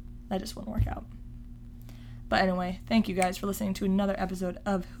that just wouldn't work out. But anyway, thank you guys for listening to another episode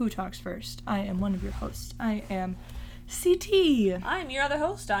of Who Talks First. I am one of your hosts. I am CT. I'm your other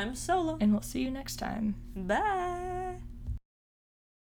host. I'm Solo. And we'll see you next time. Bye.